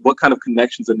what kind of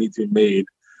connections that need to be made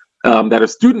that are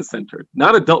student-centered,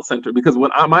 not adult-centered. Because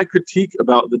my critique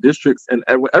about the districts and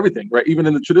everything, right, even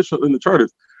in the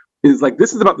charters, is like,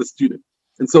 this is about the student.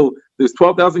 And so there's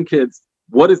 12,000 kids.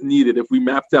 What is needed if we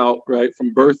mapped out, right,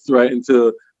 from birth, right,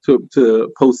 into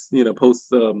post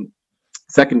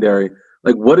secondary?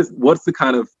 Like, what's the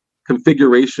kind of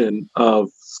configuration of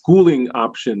schooling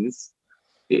options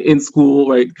in school,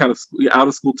 right, kind of out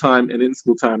of school time and in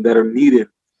school time that are needed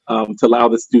to allow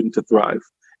the student to thrive?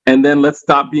 And then let's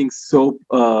stop being so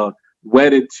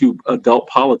wedded to adult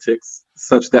politics,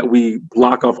 such that we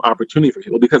block off opportunity for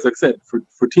people. Because like I said,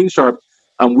 for Teen Sharp,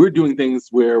 we're doing things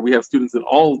where we have students in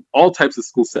all types of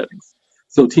school settings.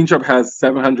 So Teen Sharp has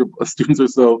 700 students or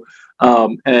so,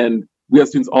 and we have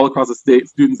students all across the state,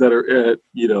 students that are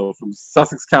from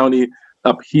Sussex County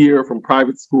up here, from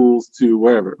private schools to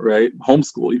wherever, right?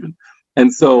 Homeschool even.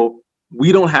 And so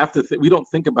we don't have to we don't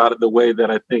think about it the way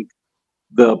that I think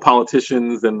the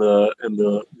politicians and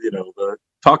the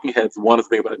talking heads want us to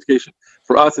think about education.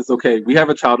 For us, it's okay. We have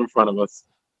a child in front of us.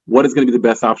 What is going to be the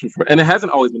best option for? And it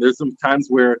hasn't always been. There's some times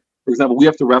where, for example, we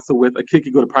have to wrestle with a kid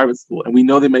could go to private school, and we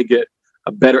know they may get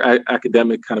a better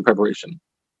academic kind of preparation,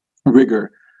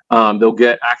 rigor. They'll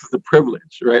get access to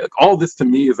privilege, right? Like all this to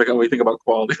me is like when we think about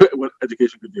quality, what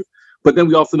education could do. But then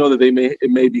we also know that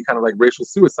it may be kind of like racial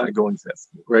suicide going to that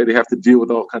school, right? They have to deal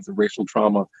with all kinds of racial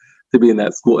trauma to be in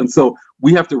that school. And so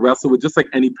we have to wrestle with, just like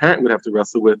any parent would have to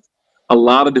wrestle with, a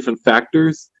lot of different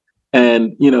factors.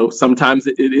 And, sometimes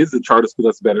it is a charter school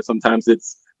that's better. Sometimes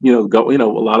it's, a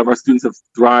lot of our students have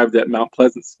thrived at Mount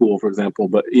Pleasant School, for example,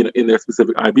 but, in their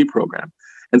specific IB program.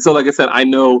 And so, like I said, I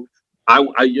know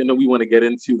we want to get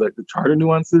into like the charter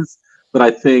nuances, but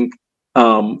I think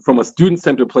from a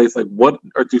student-centered place, like what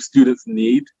do students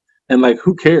need? And like,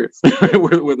 who cares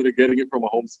whether they're getting it from a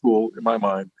homeschool, in my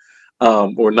mind,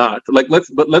 or not? Like,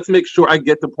 let's make sure, I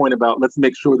get the point about, let's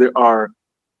make sure there are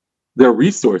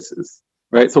resources,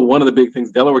 right? So one of the big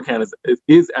things Delaware Can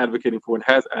is advocating for and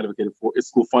has advocated for is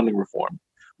school funding reform.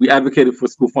 We advocated for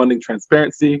school funding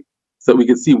transparency so we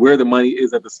can see where the money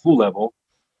is at the school level.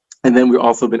 And then we've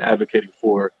also been advocating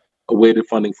for a weighted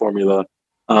funding formula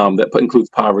that includes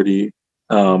poverty,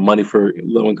 money for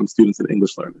low-income students and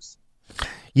English learners.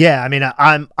 Yeah, I mean,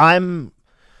 I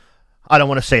don't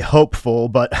want to say hopeful,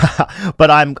 but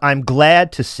but I'm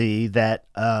glad to see that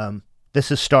this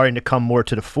is starting to come more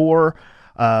to the fore.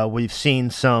 We've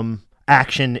seen some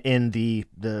action in the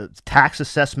tax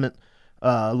assessment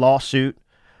lawsuit.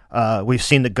 We've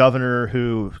seen the governor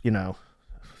who,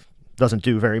 doesn't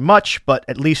do very much, but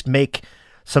at least make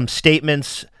some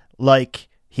statements like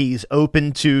he's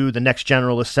open to the next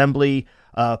General Assembly,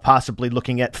 possibly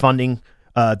looking at funding,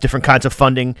 different kinds of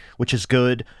funding, which is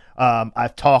good.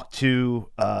 I've talked to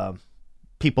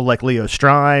people like Leo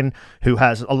Strine, who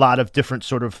has a lot of different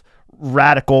sort of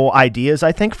radical ideas,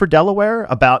 I think, for Delaware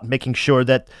about making sure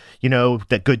that,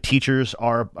 that good teachers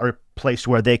are placed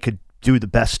where they could do the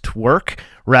best work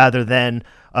rather than,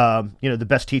 the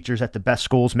best teachers at the best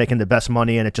schools making the best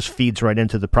money, and it just feeds right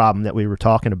into the problem that we were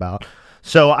talking about.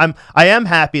 So I am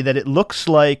happy that it looks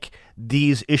like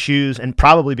these issues, and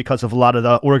probably because of a lot of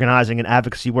the organizing and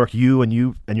advocacy work you and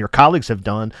your colleagues have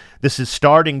done, this is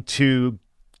starting to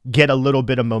get a little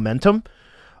bit of momentum.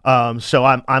 So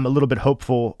I'm a little bit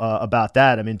hopeful about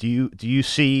that. I mean, do you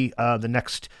see the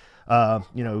next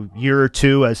year or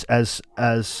two as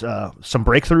some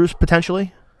breakthroughs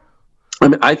potentially? I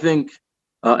mean, I think,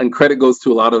 and credit goes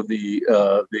to a lot of the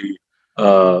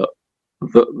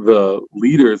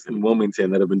leaders in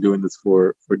Wilmington that have been doing this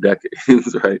for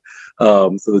decades, right?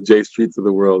 So the J Streets of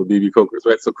the world, the B.B. Cokers,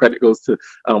 right? So credit goes to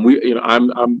we've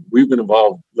been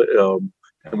involved,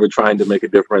 and we're trying to make a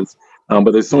difference.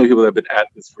 But there's so many people that have been at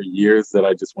this for years that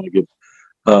I just want to give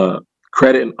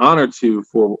credit and honor to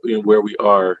for where we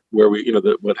are,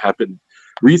 what happened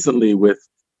recently with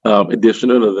addition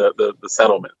to the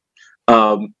settlement.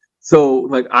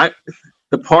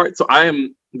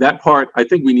 That part, I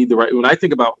think we need the right, when I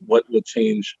think about what will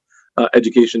change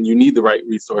education, you need the right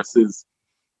resources.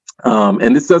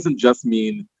 And this doesn't just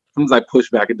mean, sometimes I push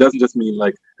back, it doesn't just mean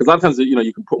like, because a lot of times,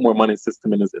 you can put more money in the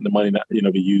system and the money not,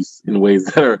 be used in ways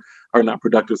that are not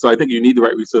productive. So I think you need the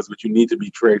right resources, but you need to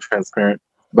be very transparent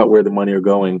about where the money are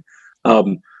going.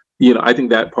 I think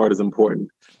that part is important.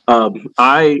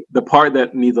 The part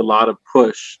that needs a lot of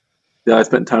push that I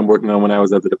spent time working on when I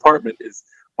was at the department is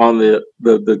on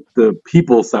the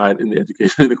people side in the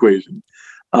education equation.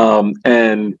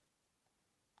 And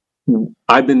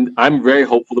I'm very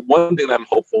hopeful. The one thing that I'm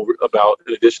hopeful about,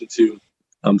 in addition to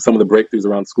some of the breakthroughs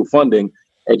around school funding,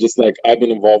 are just like, I've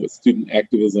been involved with student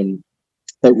activism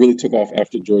that really took off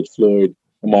after George Floyd,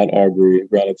 Ahmaud Arbery,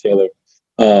 Breonna Taylor.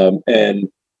 And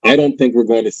I don't think we're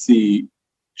going to see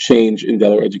change in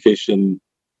Delaware education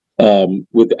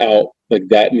without, like,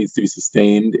 that needs to be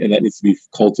sustained and that needs to be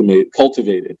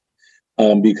cultivated.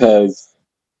 Because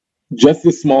just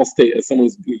this small state, as someone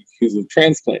who's a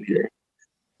transplant here,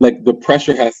 like, the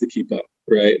pressure has to keep up,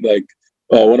 right? Like,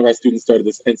 one of our students started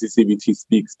this NCCBT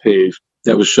Speaks page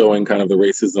that was showing kind of the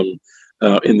racism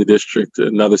in the district.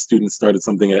 Another student started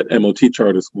something at MOT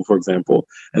Charter School, for example,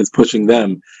 and it's pushing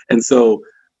them. And so,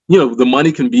 the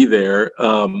money can be there,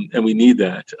 and we need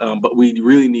that. But we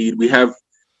really we have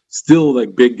still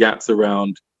like big gaps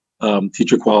around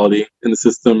teacher quality in the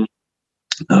system,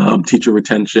 teacher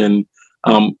retention,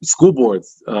 school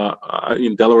boards.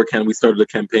 In Delaware County, we started a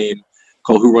campaign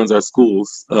called "Who Runs Our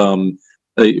Schools"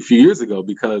 a few years ago,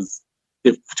 because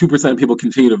if 2% of people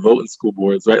continue to vote in school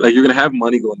boards, right, like you're going to have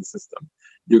money go in the system.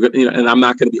 You're going, and I'm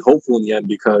not going to be hopeful in the end,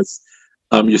 because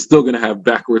you're still going to have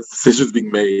backwards decisions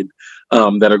being made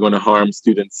that are going to harm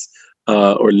students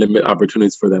or limit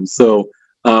opportunities for them. So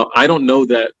I don't know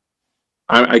that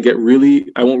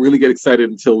I won't really get excited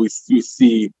until we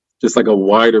see just like a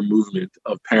wider movement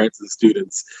of parents and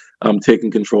students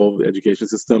taking control of the education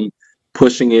system,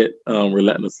 pushing it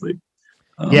relentlessly.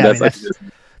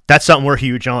 That's something we're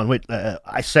huge on.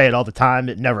 I say it all the time.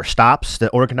 It never stops. The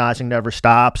organizing never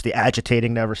stops. The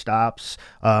agitating never stops.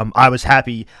 I was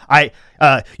happy.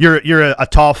 You're a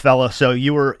tall fella, so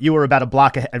you were about a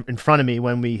block in front of me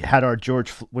when we had our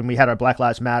Black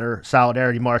Lives Matter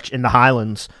solidarity march in the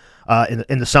Highlands.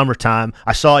 In the summertime.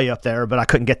 I saw you up there, but I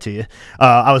couldn't get to you.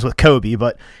 I was with Kobe.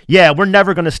 But yeah, we're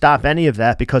never going to stop any of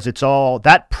that, because it's all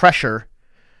that pressure,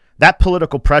 that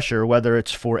political pressure, whether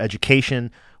it's for education,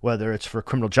 whether it's for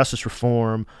criminal justice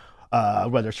reform,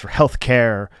 whether it's for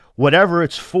healthcare, whatever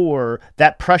it's for,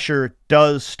 that pressure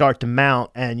does start to mount,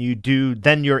 and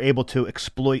then you're able to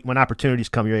exploit, when opportunities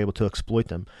come, you're able to exploit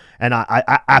them. And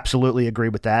I absolutely agree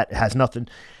with that. It has nothing,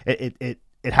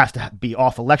 it has to be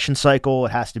off election cycle.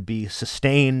 It has to be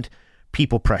sustained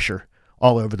people pressure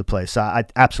all over the place. I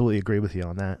absolutely agree with you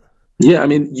on that. Yeah, I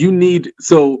mean, you need,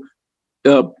 so,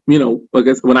 I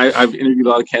guess when I've interviewed a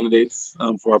lot of candidates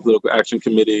for our political action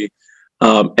committee,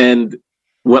 and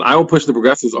what I will push the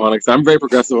progressives on, because I'm very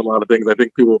progressive on a lot of things, I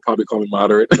think people will probably call me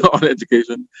moderate on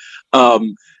education,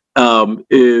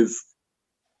 is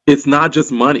it's not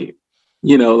just money.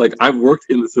 Like I've worked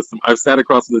in the system. I've sat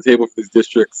across from the table for these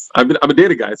districts. I'm a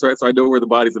data guy, right? So I know where the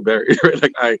bodies are buried, right?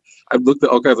 Like I've looked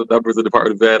at all kinds of numbers in the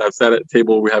Department of Ed. I've sat at a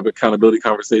table where we have accountability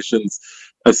conversations.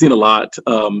 I've seen a lot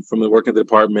from the work in the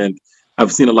department.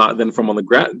 I've seen a lot then from on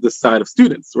the side of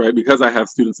students, right? Because I have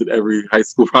students at every high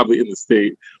school, probably in the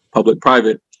state, public,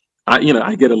 private.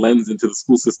 I get a lens into the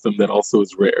school system that also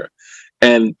is rare,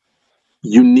 and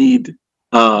you need.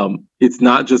 It's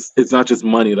not just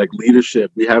money, like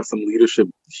leadership. We have some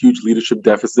huge leadership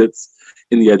deficits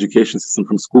in the education system,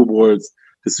 from school boards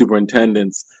to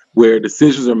superintendents, where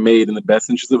decisions are made in the best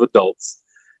interest of adults.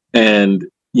 And,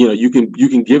 you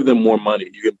can give them more money.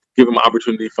 You can give them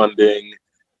opportunity funding,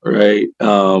 right?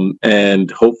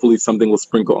 And hopefully something will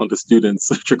sprinkle onto students,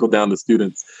 trickle down to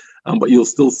students. But you'll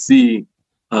still see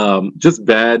just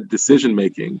bad decision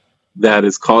making that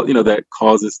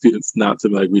causes students not to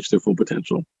reach their full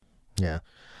potential. Yeah.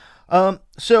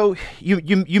 So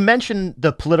you mentioned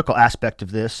the political aspect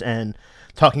of this and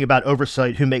talking about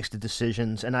oversight, who makes the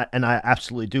decisions, and I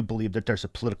absolutely do believe that there's a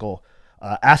political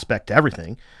aspect to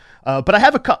everything. But I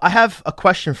have a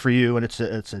question for you, and it's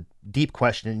a deep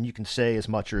question, and you can say as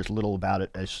much or as little about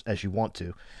it as you want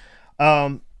to.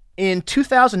 In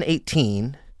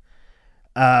 2018,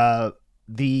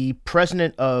 the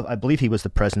president of, I believe he was the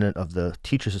president of the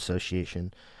Teachers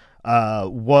Association,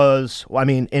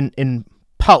 in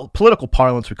political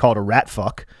parlance, we call it a rat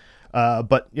fuck.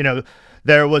 But,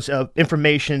 there was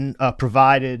information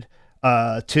provided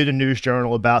to the News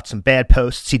Journal about some bad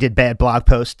posts. He did bad blog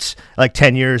posts like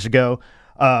 10 years ago.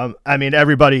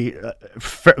 Everybody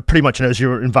pretty much knows you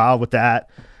were involved with that.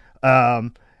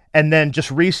 And then just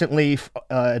recently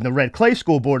in the Red Clay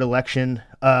School Board election,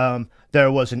 there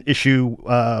was an issue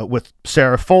with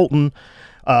Sarah Fulton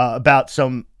about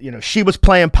some, she was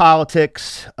playing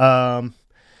politics.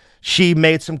 She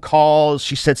made some calls.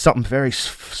 She said something very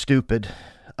stupid.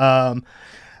 And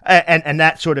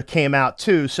that sort of came out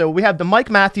too. So we have the Mike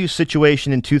Matthews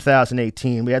situation in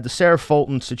 2018. We had the Sarah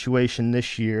Fulton situation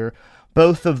this year.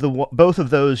 Both of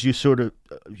those you sort of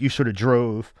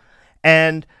drove.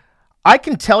 And I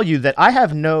can tell you that I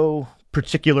have no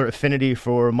particular affinity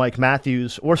for Mike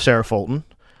Matthews or Sarah Fulton.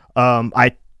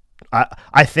 I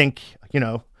think,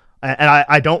 and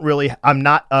I don't really, I'm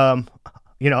not a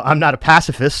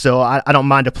pacifist, so I don't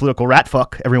mind a political rat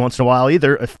fuck every once in a while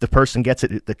either, if the person gets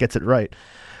it right.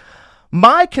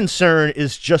 My concern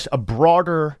is just a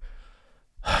broader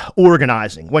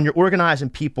organizing. When you're organizing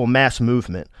people, mass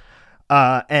movement,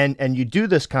 and you do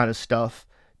this kind of stuff,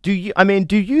 do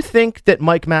you think that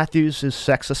Mike Matthews is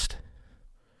sexist?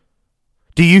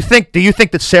 Do you think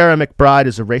that Sarah McBride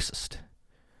is a racist?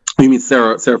 You mean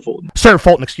Sarah Fulton? Sarah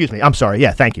Fulton, excuse me. I'm sorry.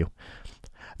 Yeah, thank you.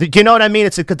 Do you know what I mean?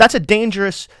 That's a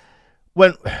dangerous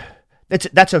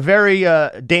that's a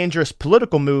very dangerous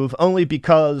political move, only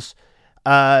because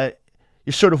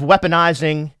you're sort of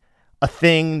weaponizing a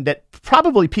thing that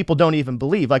probably people don't even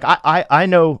believe. Like I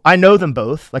know them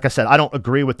both. Like I said, I don't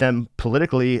agree with them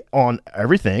politically on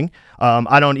everything.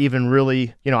 I don't even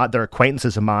really, they're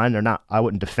acquaintances of mine. They're not. I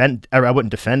wouldn't defend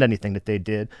anything that they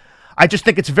did. I just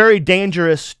think it's very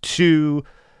dangerous to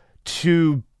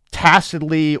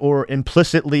tacitly or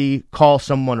implicitly call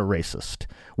someone a racist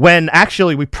when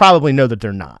actually we probably know that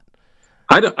they're not.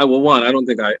 I don't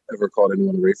think I ever called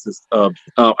anyone a racist.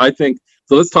 I think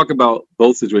so. Let's talk about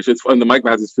both situations. And the Mike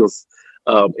Matthews feels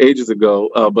ages ago,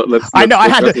 but let's I know I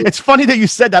had to. It's funny that you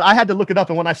said that. I had to look it up,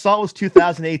 and when I saw it was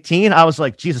 2018, I was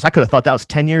like, Jesus, I could have thought that was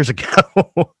 10 years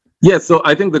ago. Yeah. So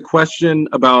I think the question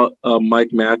about Mike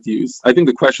Matthews, I think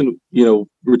the question,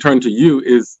 return to you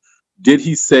is, did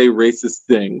he say racist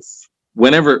things?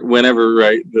 Whenever,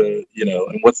 right? And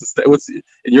what's in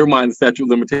your mind the statute of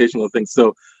limitation of things?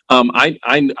 So,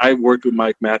 I worked with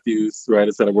Mike Matthews, right?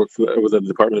 I said I was at the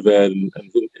Department of Ed and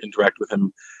interact with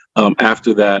him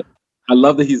after that. I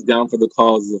love that he's down for the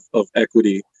cause of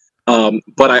equity,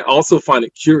 but I also find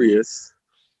it curious,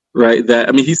 right?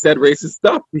 That he said racist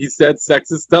stuff, he said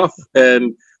sexist stuff,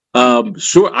 and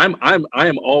sure, I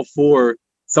am all for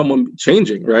someone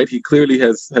changing, right? He clearly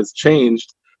has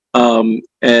changed. And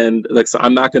so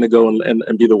I'm not going to go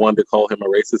and be the one to call him a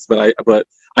racist, but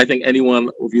I think anyone,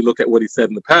 if you look at what he said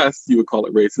in the past, you would call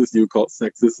it racist, you would call it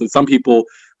sexist. And some people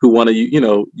who want to,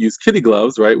 use kitty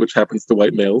gloves, right, which happens to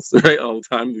white males, right, all the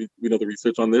time, we know the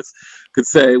research on this, could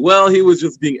say, well, he was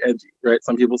just being edgy, right?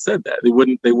 Some people said that. They would,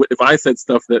 if I said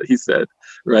stuff that he said,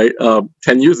 right,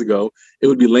 10 years ago, it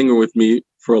would be lingering with me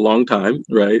for a long time,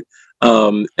 right?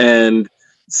 And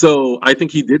so I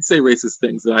think he did say racist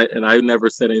things, and I never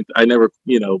said anything. I never,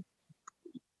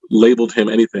 labeled him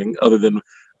anything other than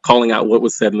calling out what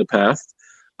was said in the past.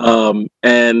 And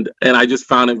I just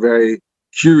found it very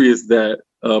curious that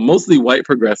mostly white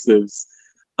progressives,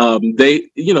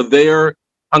 they're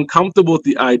uncomfortable with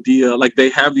the idea, like they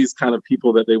have these kind of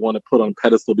people that they want to put on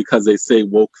pedestal because they say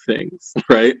woke things,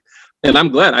 right? And I'm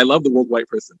glad. I love the woke white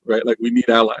person, right? Like we need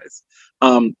allies.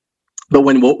 But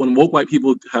when woke white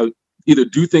people have either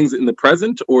do things in the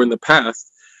present or in the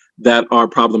past that are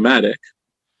problematic,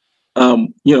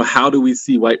 how do we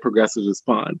see white progressives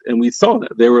respond? And we saw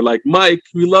that. They were like, Mike,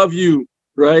 we love you,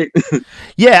 right?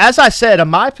 Yeah, as I said,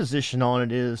 my position on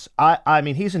it is, I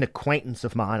mean, he's an acquaintance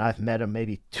of mine. I've met him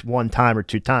maybe one time or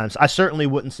two times. I certainly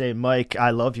wouldn't say, Mike, I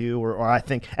love you, or I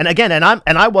think, and again, and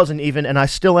I wasn't even, and I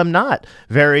still am not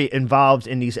very involved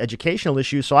in these educational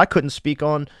issues, so I couldn't speak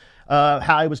on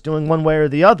how he was doing one way or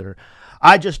the other.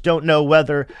 I just don't know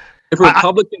whether if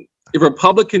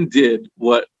Republican did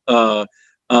what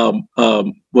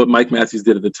Mike Matthews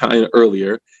did at the time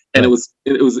earlier, and right.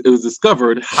 it was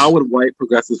discovered, how would white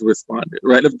progressives respond?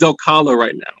 Right? If Del Callo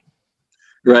right now,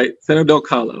 right, Senator Del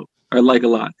Callo, I like a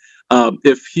lot.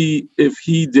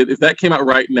 If that came out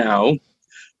right now,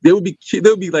 they would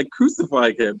be like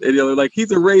crucifying him, and like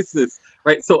he's a racist,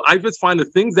 right? So I just find the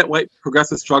things that white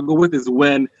progressives struggle with is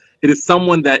when it is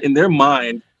someone that in their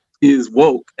mind is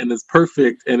woke and is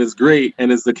perfect and is great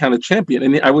and is the kind of champion.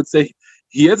 And I would say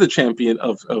he is a champion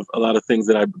of a lot of things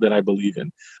that I believe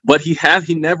in. But he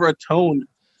never atoned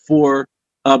for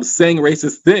saying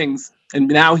racist things. And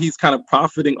now he's kind of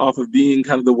profiting off of being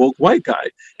kind of the woke white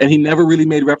guy. And he never really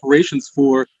made reparations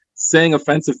for saying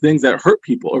offensive things that hurt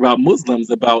people about Muslims,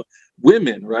 about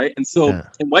women, right? And so,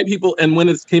 and white people, and when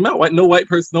it came out, no white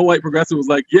progressive was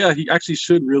like, yeah, he actually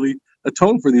should really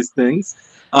atone for these things.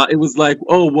 It was like,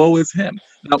 oh, woe is him.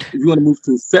 Now, if you want to move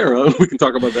to Sarah, we can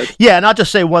talk about that. Yeah, and I'll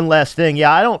just say one last thing.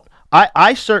 Yeah,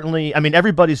 I certainly, I mean,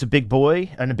 everybody's a big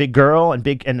boy and a big girl and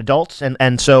adults,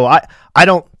 and so I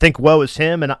don't think woe is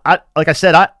him. And like I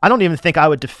said, I don't even think I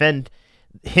would defend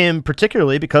him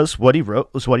particularly because what he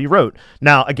wrote was what he wrote.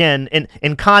 Now, again,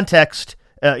 in context,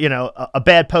 a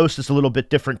bad post is a little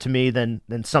bit different to me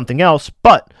than something else,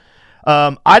 but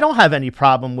I don't have any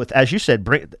problem with, as you said,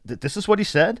 this is what he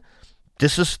said.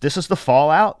 This is the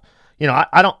fallout.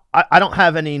 I don't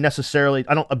have any necessarily.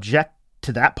 I don't object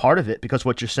to that part of it because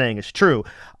what you're saying is true.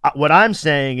 What I'm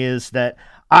saying is that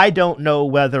I don't know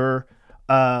whether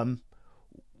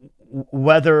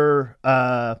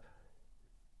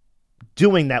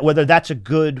doing that, whether that's a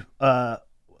good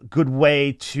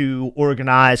way to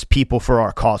organize people for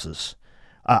our causes.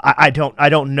 I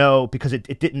don't know because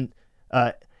it didn't.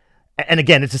 And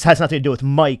again, it just has nothing to do with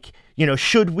Mike.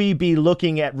 Should we be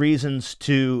looking at reasons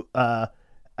to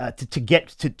get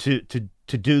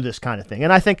to do this kind of thing?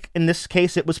 And I think in this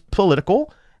case it was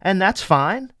political, and that's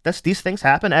fine. These things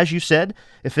happen, as you said.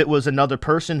 If it was another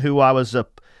person who I was a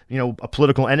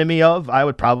political enemy of, I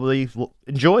would probably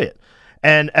enjoy it.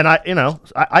 And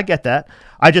I get that.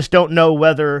 I just don't know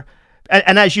whether.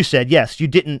 and as you said, yes, you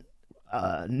didn't.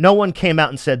 No one came out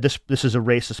and said this is a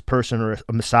racist person or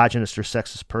a misogynist or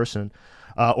sexist person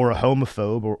or a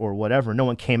homophobe or whatever. No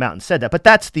one came out and said that, but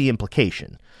that's the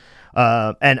implication.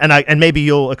 And maybe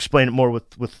you'll explain it more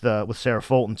with Sarah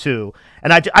Fulton too.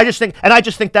 And I just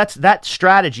think that's that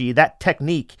strategy, that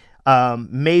technique,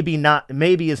 maybe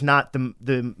is not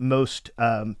the most,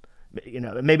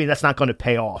 maybe that's not going to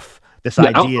pay off. This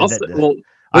idea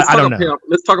I don't know.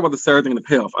 Let's talk about the Sarah thing and the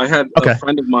payoff. I had a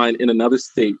friend of mine in another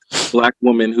state, Black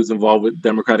woman who's involved with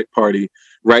Democratic Party,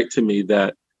 write to me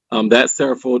that that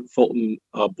Sarah Fulton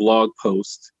blog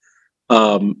post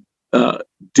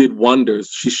did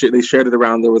wonders. They shared it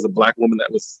around. There was a Black woman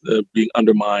that was being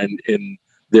undermined in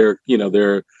their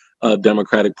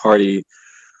Democratic Party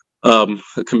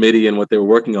committee and what they were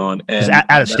working on. And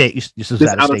out of state. This is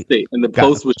out of state. And the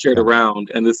post was shared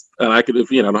around. And I could, I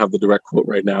don't have the direct quote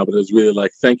right now, but it was really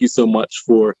like, "Thank you so much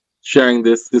for sharing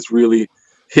this. This really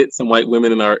hit some white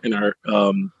women in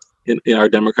our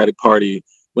Democratic Party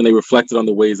when they reflected on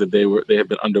the ways that they have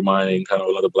been undermining kind of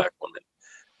a lot of Black women."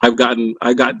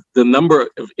 I got the number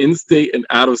of in-state and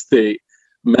out-of-state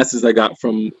messages I got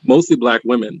from mostly Black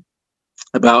women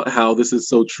about how this is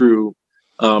so true.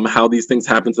 How these things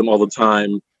happen to them all the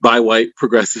time by white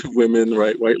progressive women,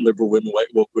 right? White liberal women, white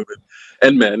woke women,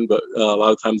 and men. But a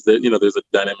lot of times, there's a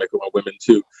dynamic around women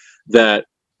too. That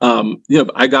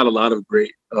I got a lot of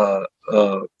great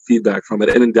feedback from it.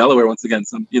 And in Delaware, once again,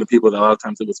 some people that a lot of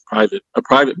times it was a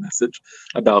private message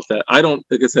about that. I don't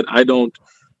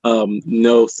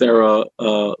know Sarah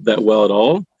that well at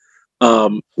all.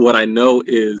 What I know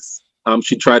is.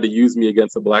 She tried to use me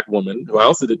against a Black woman who I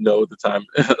also didn't know at the time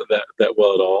that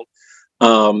well at all.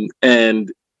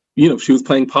 And she was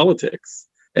playing politics,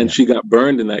 and she got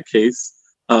burned in that case.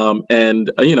 I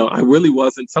really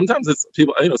wasn't. Sometimes it's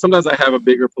people. Sometimes I have a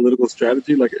bigger political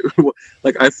strategy. Like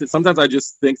I said, sometimes I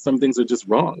just think some things are just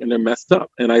wrong and they're messed up.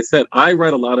 And I said I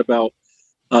write a lot about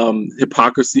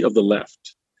hypocrisy of the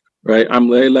left. Right,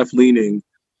 I'm very left leaning.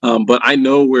 But I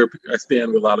know where I stand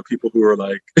with a lot of people who are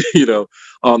like,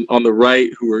 on the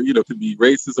right, who are, could be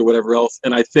racist or whatever else.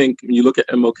 And I think when you look at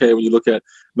MLK, when you look at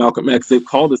Malcolm X, they've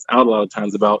called us out a lot of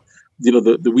times about,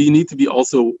 we need to be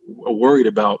also worried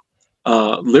about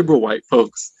liberal white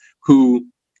folks who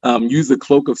use the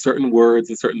cloak of certain words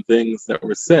and certain things that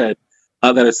are said.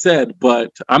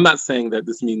 But I'm not saying that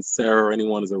this means Sarah or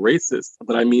anyone is a racist,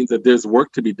 but I mean that there's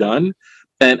work to be done.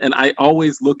 And I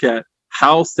always look at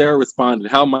how Sarah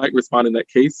responded, how Mike responded in that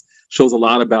case shows a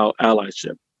lot about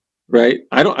allyship, right?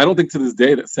 I don't think to this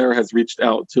day that Sarah has reached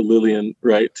out to Lillian,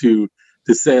 right, to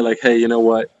say like, hey, you know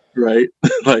what, right?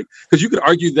 Like, because you could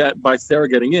argue that by Sarah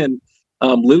getting in,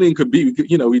 Lillian could be,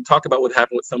 we talk about what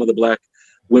happened with some of the Black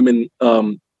women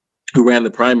who ran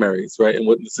the primaries, right, and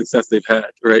what the success they've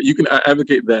had, right? You can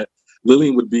advocate that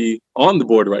Lillian would be on the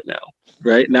board right now,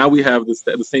 right? Now we have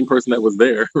the same person that was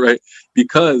there, right?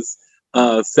 Because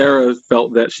Sarah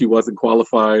felt that she wasn't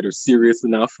qualified or serious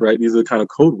enough, right? These are the kind of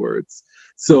code words.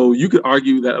 So you could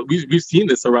argue that we've seen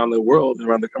this around the world,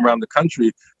 around the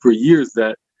country for years,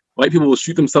 that white people will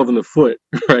shoot themselves in the foot,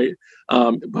 right?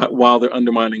 But while they're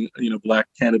undermining, Black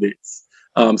candidates,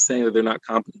 saying that they're not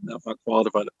competent enough, not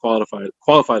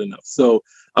qualified enough. So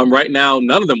right now,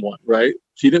 none of them won, right?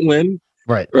 She didn't win.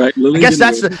 Right. Right. Lillian, I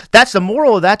guess that's the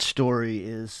moral of that story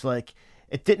is like,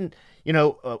 it didn't,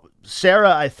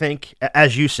 Sarah, I think,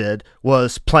 as you said,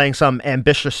 was playing some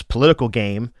ambitious political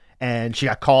game, and she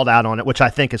got called out on it, which I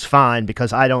think is fine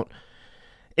because I don't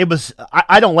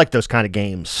like those kind of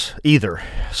games either.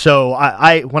 So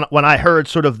when I heard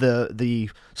sort of the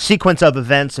sequence of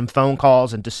events and phone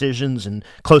calls and decisions and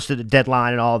close to the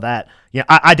deadline and all that,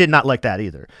 I did not like that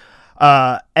either.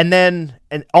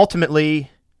 And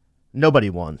ultimately, nobody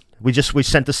won. We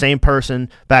sent the same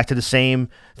person back to the same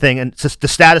thing, and it's just the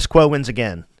status quo wins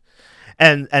again.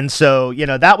 And so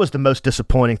that was the most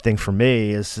disappointing thing for me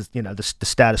is the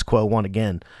status quo won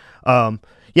again.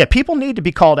 People need to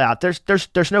be called out.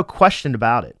 There's no question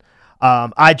about it.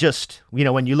 I just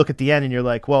when you look at the end and you're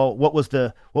like, well, what was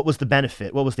the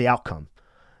benefit? What was the outcome?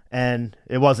 And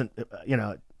it wasn't.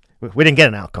 We didn't get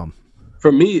an outcome.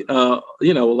 For me, a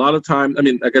lot of time. I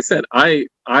mean, like I said,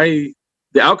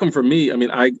 the outcome for me,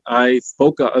 I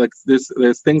spoke like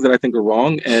there's things that I think are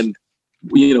wrong, and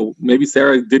maybe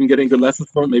Sarah didn't get any good lessons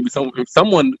from it. Maybe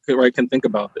someone can think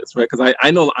about this, right? Because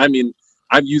I know,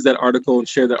 I've used that article and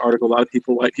shared that article. A lot of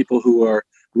people, white people who are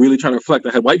really trying to reflect.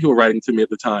 I had white people writing to me at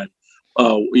the time,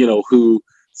 who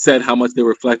said how much they were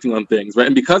reflecting on things, right?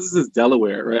 And because this is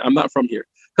Delaware, right? I'm not from here.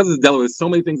 it's Delaware, there's so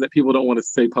many things that people don't want to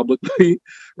say publicly,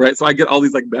 right? So I get all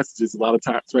these like messages a lot of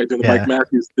times, right? During the Mike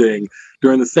Matthews thing,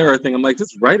 during the Sarah thing, I'm like,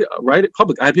 just write it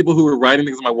public. I had people who were writing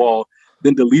things on my wall,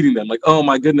 then deleting them, like, oh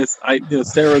my goodness,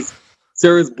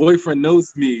 Sarah's boyfriend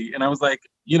knows me, and I was like,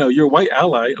 you're a white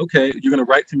ally, okay, you're gonna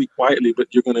write to me quietly, but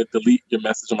you're gonna delete your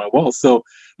message on my wall. So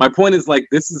my point is like,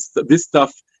 this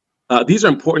stuff. These are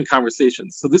important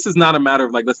conversations. So this is not a matter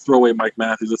of like, let's throw away Mike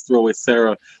Matthews, let's throw away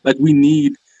Sarah. Like we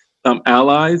need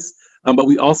allies, but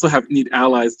we also need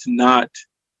allies to not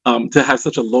to have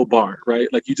such a low bar, right?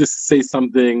 Like you just say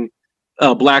something,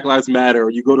 Black Lives Matter, or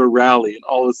you go to a rally, and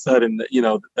all of a sudden,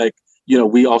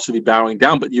 we all should be bowing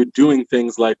down. But you're doing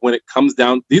things like when it comes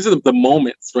down, these are the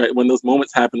moments, right? When those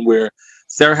moments happen where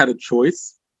Sarah had a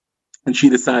choice, and she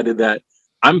decided that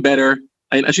I'm better.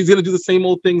 And she's going to do the same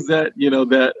old things that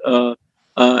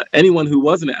anyone who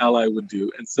wasn't an ally would do.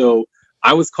 And so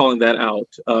I was calling that out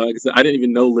because I didn't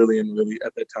even know Lillian really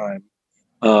at that time.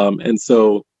 And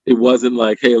so it wasn't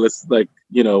like, hey, let's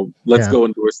go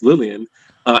endorse Lillian.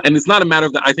 And it's not a matter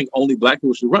of that I think only Black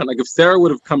people should run. Like if Sarah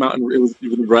would have come out and it was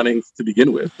even running to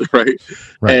begin with, right?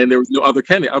 And there was no other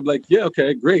candidate, I'd be like, yeah,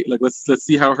 okay, great. Like let's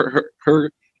see how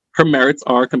her merits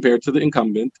are compared to the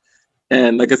incumbent.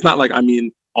 And like it's not like,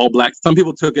 all Black. Some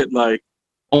people took it like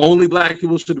only Black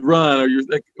people should run,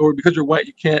 or because you're white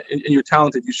you can't, and you're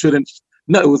talented you shouldn't.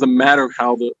 No, it was a matter of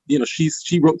how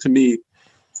she wrote to me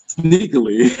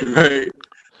sneakily, right,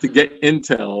 to get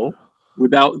intel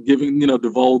without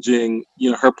divulging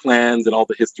her plans and all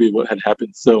the history of what had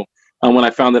happened. So when I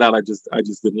found it out, I just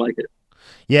didn't like it.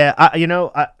 Yeah,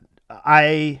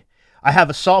 I have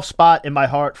a soft spot in my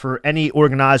heart for any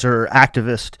organizer or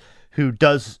activist who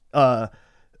does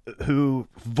who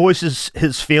voices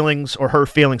his feelings or her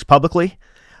feelings publicly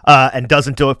and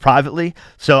doesn't do it privately.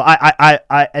 So I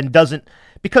and doesn't,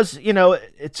 because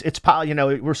it's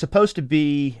we're supposed to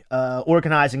be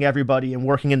organizing everybody and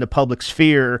working in the public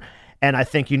sphere, and I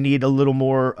think you need a little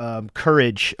more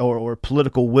courage or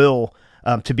political will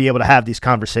to be able to have these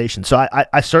conversations. So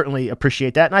I certainly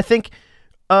appreciate that, and I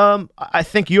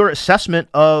think your assessment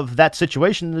of that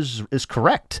situation is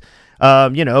correct.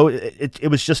 It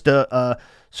was just a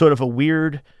sort of a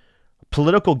weird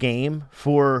political game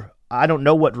for I don't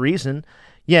know what reason.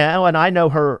 Yeah, and I know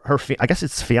her I guess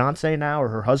it's fiance now, or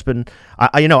her husband.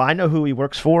 I know who he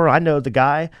works for. I know the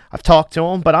guy. I've talked to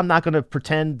him, but I'm not going to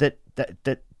pretend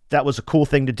that was a cool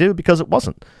thing to do, because it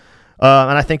wasn't.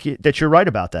 And I think that you're right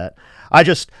about that. I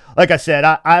just, like I said,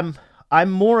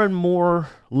 I'm more and more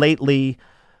lately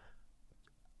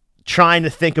trying to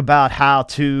think about how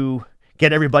to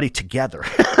get everybody together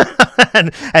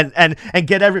and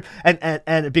get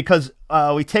and because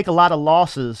we take a lot of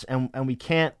losses and we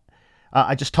can't.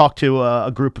 I just talked to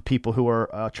a group of people who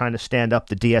are trying to stand up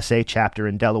the DSA chapter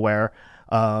in Delaware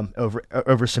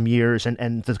over some years,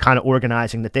 and the kind of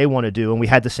organizing that they want to do. And we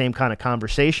had the same kind of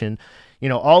conversation.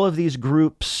 All of these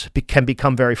groups can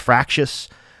become very fractious.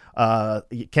 There's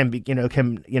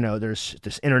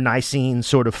this internecine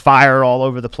sort of fire all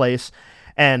over the place.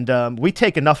 And we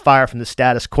take enough fire from the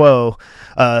status quo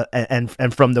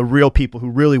and from the real people who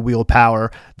really wield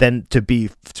power than to be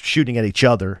shooting at each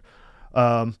other.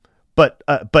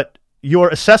 But your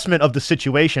assessment of the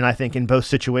situation, I think, in both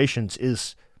situations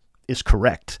is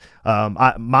correct.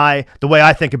 The way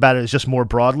I think about it is just more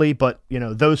broadly, but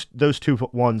those two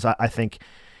ones, I think,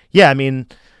 yeah, I mean,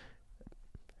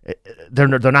 they're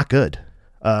not good,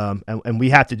 and we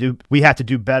have to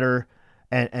do better,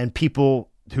 and people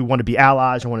who want to be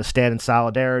allies or want to stand in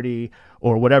solidarity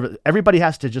or whatever, everybody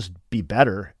has to just be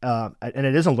better, and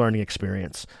it is a learning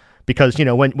experience, because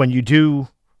when you do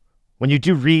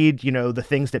read the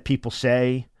things that people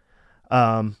say,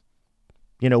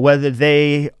 whether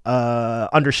they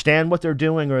understand what they're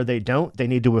doing or they don't, they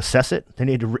need to assess it. They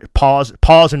need to pause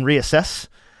and reassess.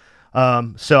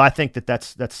 So I think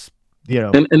that's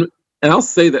and I'll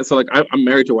say that. So like I'm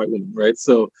married to a white woman, right?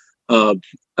 So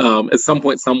at some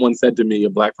point someone said to me, a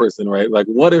Black person, right? Like,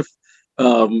 what if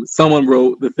someone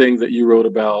wrote the things that you wrote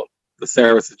about the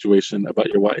Sarah situation about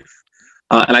your wife?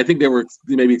 And I think they were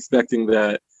maybe expecting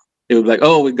that it would be like,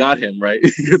 oh, we got him, right?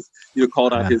 Because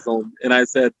called out his own. And I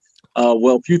said,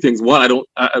 well, a few things. One, from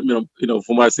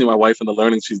what I've seen my wife and the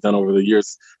learning she's done over the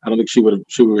years, I don't think she would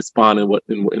respond in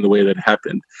the way that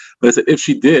happened. But I said, if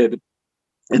she did,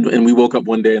 and we woke up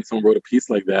one day and someone wrote a piece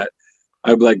like that,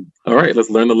 I'd be like, all right, let's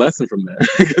learn the lesson from that.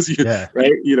 Because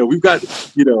right, we've got,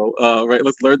 right,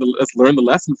 let's learn the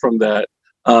lesson from that.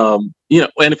 And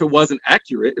if it wasn't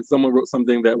accurate, if someone wrote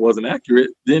something that wasn't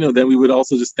accurate, then we would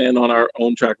also just stand on our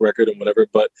own track record and whatever.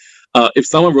 But if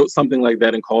someone wrote something like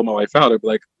that and called my wife out, I'd be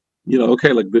like,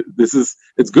 okay, like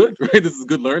it's good, right? This is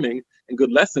good learning and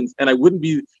good lessons. And I wouldn't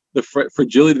be the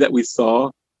fragility that we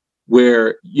saw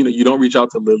where, you don't reach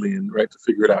out to Lillian, right, to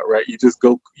figure it out, right? You just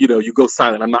go, you go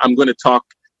silent. I'm going to talk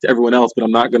to everyone else, but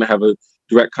I'm not going to have a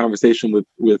direct conversation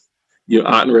with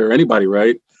Ottenray or anybody,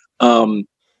 right? And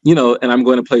I'm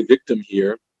going to play victim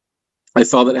here. I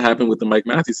saw that it happened with the Mike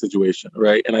Matthews situation,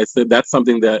 right? And I said that's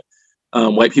something that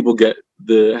white people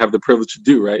have the privilege to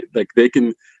do, right? Like they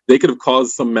could have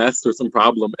caused some mess or some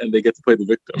problem, and they get to play the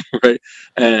victim, right?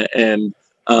 And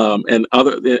on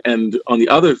the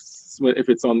other, if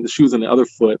it's on the shoes on the other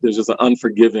foot, there's just an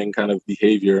unforgiving kind of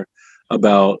behavior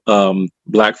about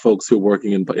Black folks who are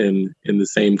working in the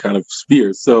same kind of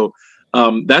spheres. So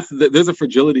there's a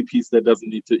fragility piece that doesn't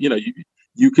need to,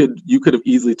 you could have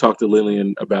easily talked to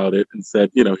Lillian about it and said,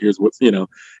 here's what's, and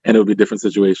it would be a different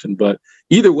situation. But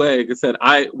either way, like I said,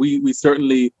 we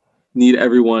certainly need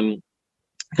everyone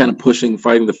kind of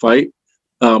fighting the fight.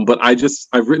 But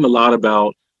I've written a lot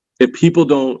about if people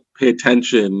don't pay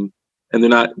attention and they're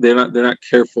not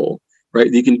careful, right?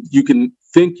 You can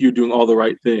think you're doing all the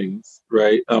right things,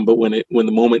 right? But when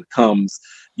the moment comes,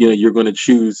 you're going to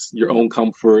choose your own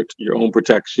comfort, your own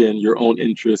protection, your own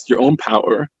interest, your own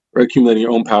power, right? Accumulating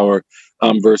your own power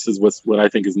versus what I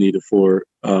think is needed for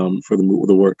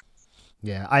the work.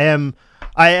 Yeah,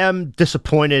 I am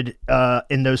disappointed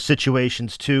in those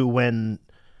situations too when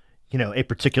a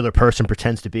particular person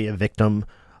pretends to be a victim.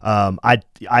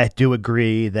 I do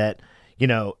agree that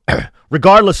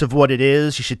regardless of what it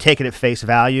is, you should take it at face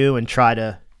value and try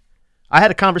to. I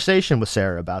had a conversation with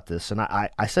Sarah about this, and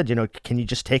I said, can you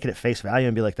just take it at face value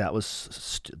and be like, that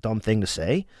was a dumb thing to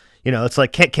say? It's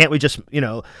like, can't we just,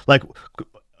 like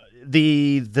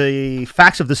the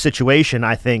facts of the situation,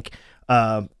 I think,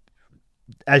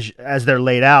 as they're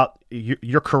laid out,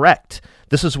 you're correct.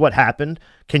 This is what happened.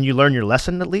 Can you learn your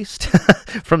lesson at least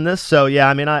from this? So, yeah,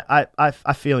 I mean,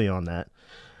 I feel you on that.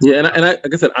 Yeah, and I,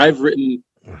 like I said, I've written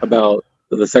about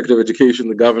the Secretary of Education,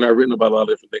 the governor. I've written about a lot of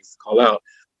different things to call out.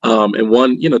 And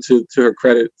one, to her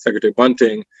credit, Secretary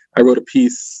Bunting, I wrote a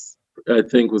piece, I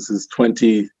think was his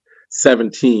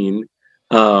 2017.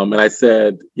 And I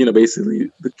said,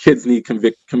 basically the kids need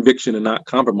conviction and not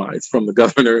compromise from the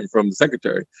governor and from the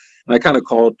secretary. And I kind of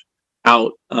called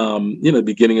out, the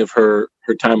beginning of her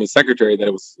time as secretary, that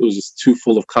it was just too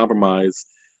full of compromise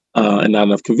and not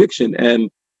enough conviction.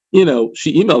 And,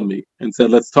 she emailed me and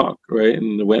said, let's talk. Right.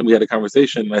 And when we had a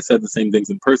conversation, and I said the same things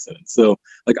in person. So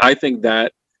like, I think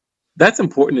that's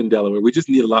important in Delaware. We just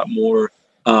need a lot more,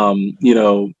 we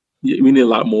need a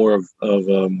lot more of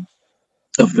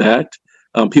that.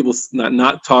 People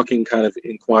not talking kind of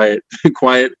in quiet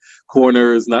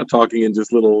corners, not talking in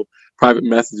just little private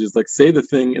messages. Like, say the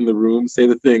thing in the room, say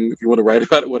the thing if you want to write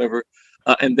about it, whatever,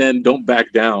 and then don't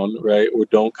back down, right? Or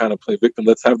don't kind of play victim.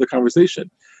 Let's have the conversation.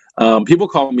 People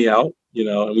call me out,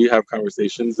 and we have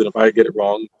conversations. And if I get it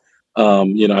wrong,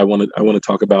 I want to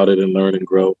talk about it and learn and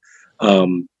grow.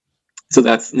 So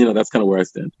that's kind of where I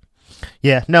stand.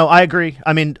 Yeah, no, I agree.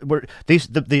 I mean,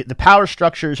 the power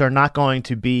structures are not going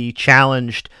to be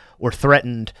challenged or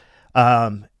threatened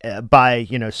by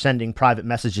sending private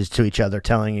messages to each other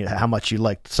telling you how much you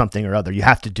liked something or other. You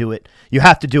have to do it. You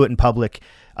have to do it in public.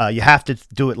 You have to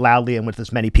do it loudly and with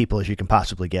as many people as you can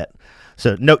possibly get.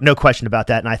 So no question about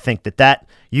that. And I think that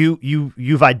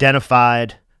you've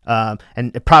identified.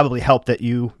 And it probably helped that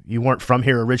you weren't from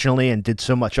here originally and did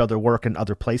so much other work in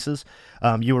other places.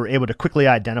 You were able to quickly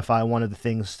identify one of the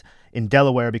things in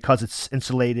Delaware, because it's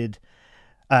insulated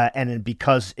and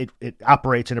because it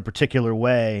operates in a particular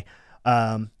way,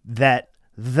 that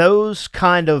those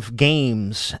kind of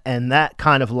games and that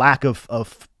kind of lack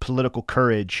of political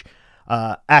courage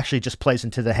actually just plays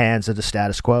into the hands of the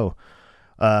status quo.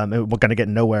 And we're going to get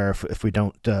nowhere if we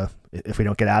don't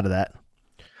get out of that.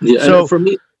 Yeah. So for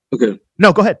me. Okay.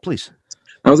 No, go ahead, please.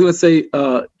 I was going to say,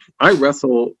 I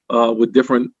wrestle with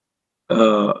different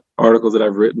articles that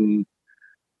I've written.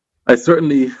 I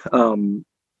certainly,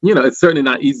 it's certainly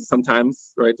not easy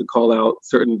sometimes, right, to call out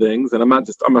certain things. And I'm not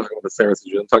talking about the Sarah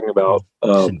situation. I'm talking about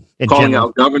calling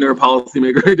out governor,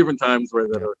 policymaker, different times where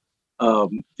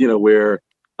where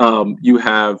you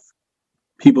have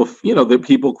people, that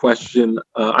people question.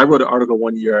 I wrote an article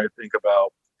one year, I think,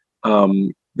 about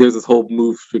there's this whole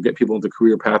move to get people into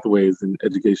career pathways in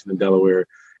education in Delaware.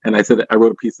 And I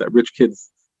wrote a piece that rich kids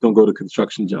don't go to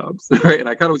construction jobs, right? And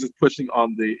I kind of was just pushing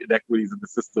on the inequities of the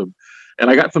system. And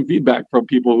I got some feedback from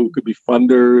people who could be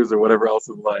funders or whatever else,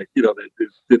 and like, they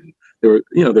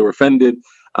were offended.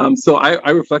 So I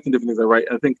reflect on different things I write.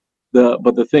 I think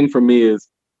but the thing for me is,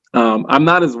 I'm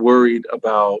not as worried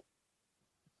about,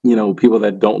 people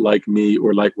that don't like me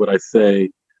or like what I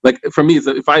say. like for me,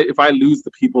 if I lose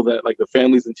the people that like the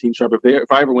families in Teen Sharp,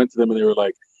 if I ever went to them and they were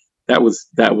like, that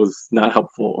was not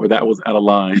helpful, or that was out of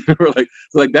line, or like,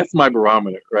 so like that's my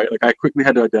barometer, right? Like I quickly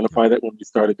had to identify that when we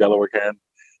started Delaware Can,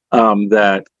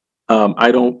 that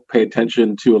I don't pay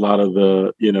attention to a lot of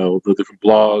the, you know, the different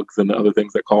blogs and the other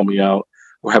things that call me out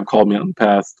or have called me out in the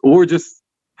past, or just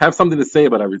have something to say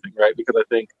about everything, right? Because I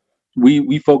think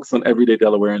we focus on everyday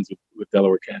Delawareans with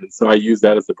Delaware Can, and so I use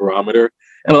that as the barometer.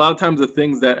 And a lot of times the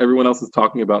things that everyone else is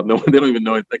talking about, no one, they don't even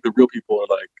know it. Like the real people are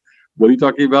like, what are you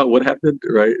talking about? What happened?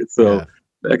 Right. So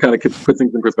that kind of puts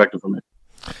things in perspective for me.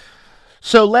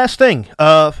 So last thing,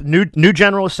 new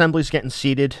General Assembly's getting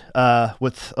seated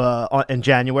in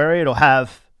January. It'll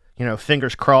have, you know,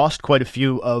 fingers crossed, quite a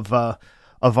few of our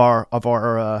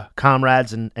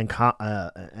comrades and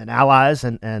allies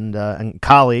and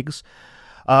colleagues.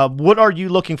 What are you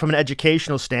looking from an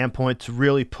educational standpoint to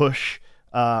really push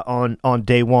on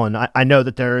day one? I know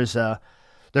that there's a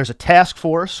task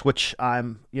force, which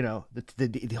I'm, you know,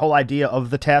 the whole idea of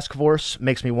the task force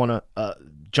makes me want to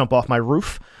jump off my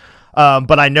roof.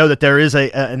 But I know that there is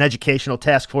an educational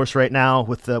task force right now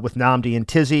with Nnamdi and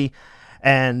Tizzy,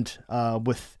 and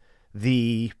with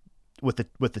the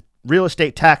real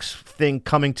estate tax thing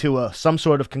coming to some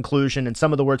sort of conclusion, and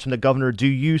some of the words from the governor. Do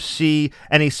you see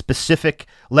any specific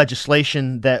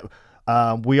legislation that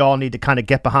we all need to kind of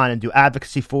get behind and do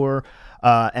advocacy for?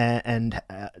 And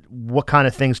what kind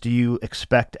of things do you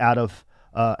expect out of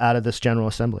this General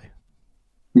Assembly?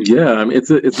 Yeah, I mean, it's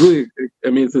really, I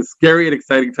mean, it's a scary and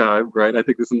exciting time, right? I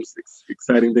think there's some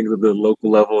exciting things at the local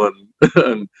level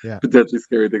and potentially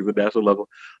scary things at the national level.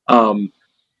 I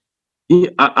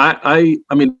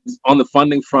mean, on the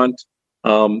funding front,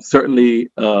 certainly,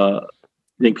 I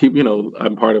think people, you know,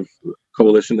 I'm part of a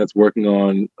coalition that's working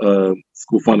on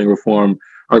school funding reform,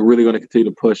 are really going to continue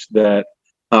to push that.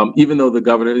 Even though the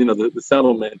governor, you know, the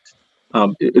settlement,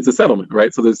 it's a settlement,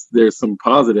 right? So there's some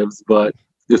positives, but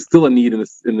there's still a need in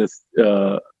this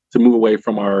to move away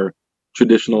from our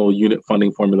traditional unit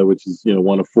funding formula, which is, you know,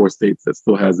 one of 4 states that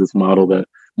still has this model that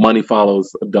money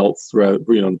follows adults,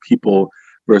 you know, people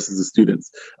versus the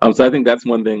students. So I think that's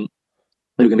one thing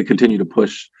we're going to continue to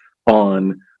push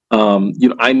on. You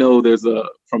know, I know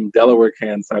from Delaware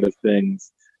Can side of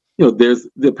things, you know,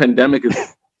 the pandemic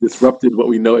has disrupted what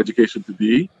we know education to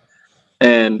be,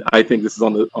 and I think this is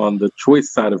on the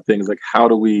choice side of things. Like, how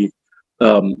do we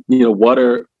you know, what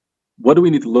do we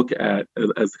need to look at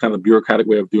as kind of bureaucratic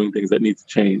way of doing things that needs to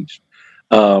change?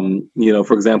 You know,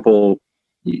 for example,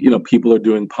 you know, people are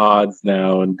doing pods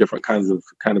now and different kinds of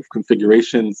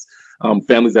configurations.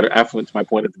 Families that are affluent, to my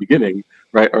point at the beginning,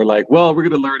 right, are like, well, we're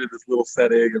going to learn in this little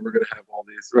setting and we're going to have all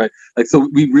this, right? Like, so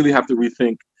we really have to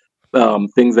rethink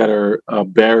things that are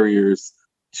barriers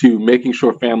to making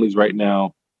sure families right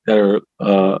now that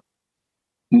are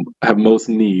have most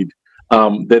need,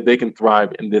 that they can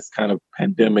thrive in this kind of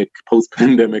pandemic,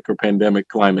 post-pandemic or pandemic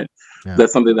climate. Yeah.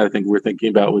 That's something that I think we're thinking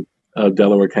about with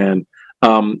Delaware Can.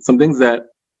 Some things that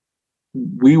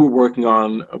we were working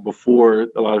on before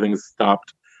a lot of things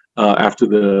stopped after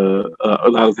a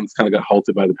lot of things kind of got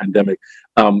halted by the pandemic.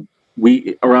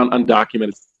 We around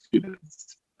undocumented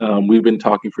students. We've been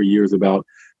talking for years about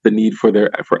the need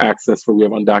for access. We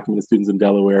have undocumented students in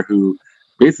Delaware who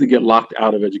basically get locked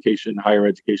out of education, higher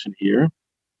education here.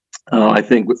 I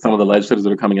think with some of the legislators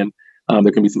that are coming in,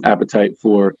 there can be some appetite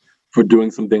for doing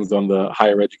some things on the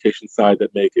higher education side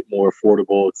that make it more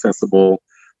affordable, accessible.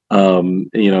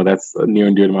 You know, that's near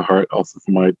and dear to my heart, also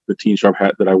for the Teen Sharp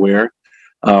hat that I wear.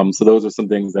 So those are some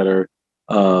things that are,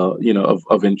 you know,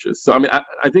 of interest. So I mean,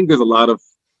 I think there's a lot of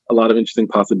interesting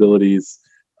possibilities,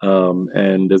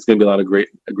 and there's going to be a lot of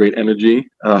great energy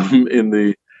in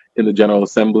the General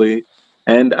Assembly.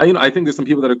 And you know, I think there's some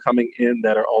people that are coming in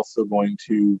that are also going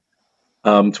to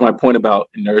my point about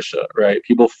inertia, right?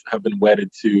 People have been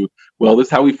wedded to, well, this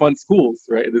is how we fund schools,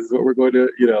 right? This is what we're going to,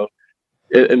 you know,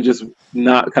 and just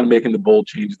not kind of making the bold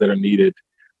changes that are needed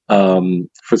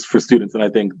for students. And I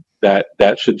think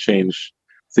that should change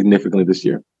significantly this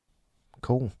year.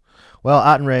 Cool. Well,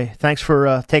 Aten Ray, thanks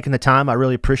for taking the time. I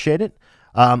really appreciate it.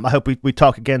 I hope we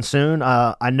talk again soon.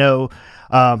 I know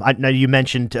you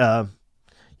mentioned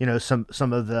you know, some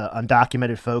of the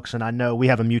undocumented folks, and I know we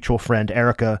have a mutual friend,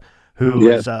 Erica, who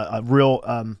is a real.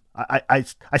 I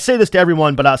say this to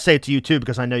everyone, but I'll say it to you too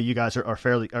because I know you guys are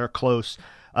fairly close.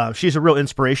 She's a real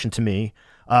inspiration to me.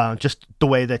 Just the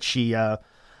way that she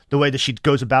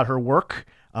goes about her work,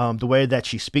 the way that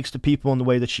she speaks to people, and the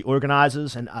way that she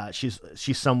organizes, and she's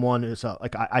someone who's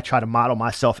like I try to model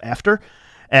myself after.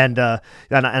 and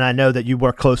I know that you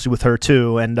work closely with her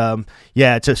too. And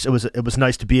it was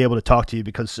nice to be able to talk to you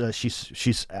because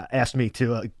she's asked me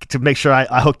to make sure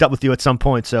I hooked up with you at some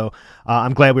point. So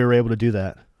I'm glad we were able to do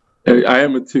that. I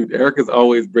am too. Erica's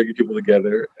always bringing people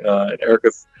together. And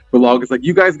Erica's for long is like,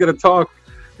 you guys got to talk.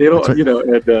 They don't,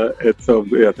 and so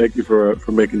thank you for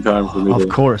making time for me. Of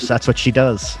course, that's what she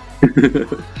does.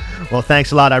 Well,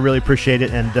 thanks a lot. I really appreciate it,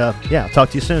 and I'll talk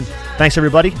to you soon. Thanks,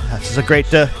 everybody. This is a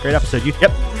great episode.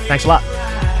 Thanks a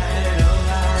lot.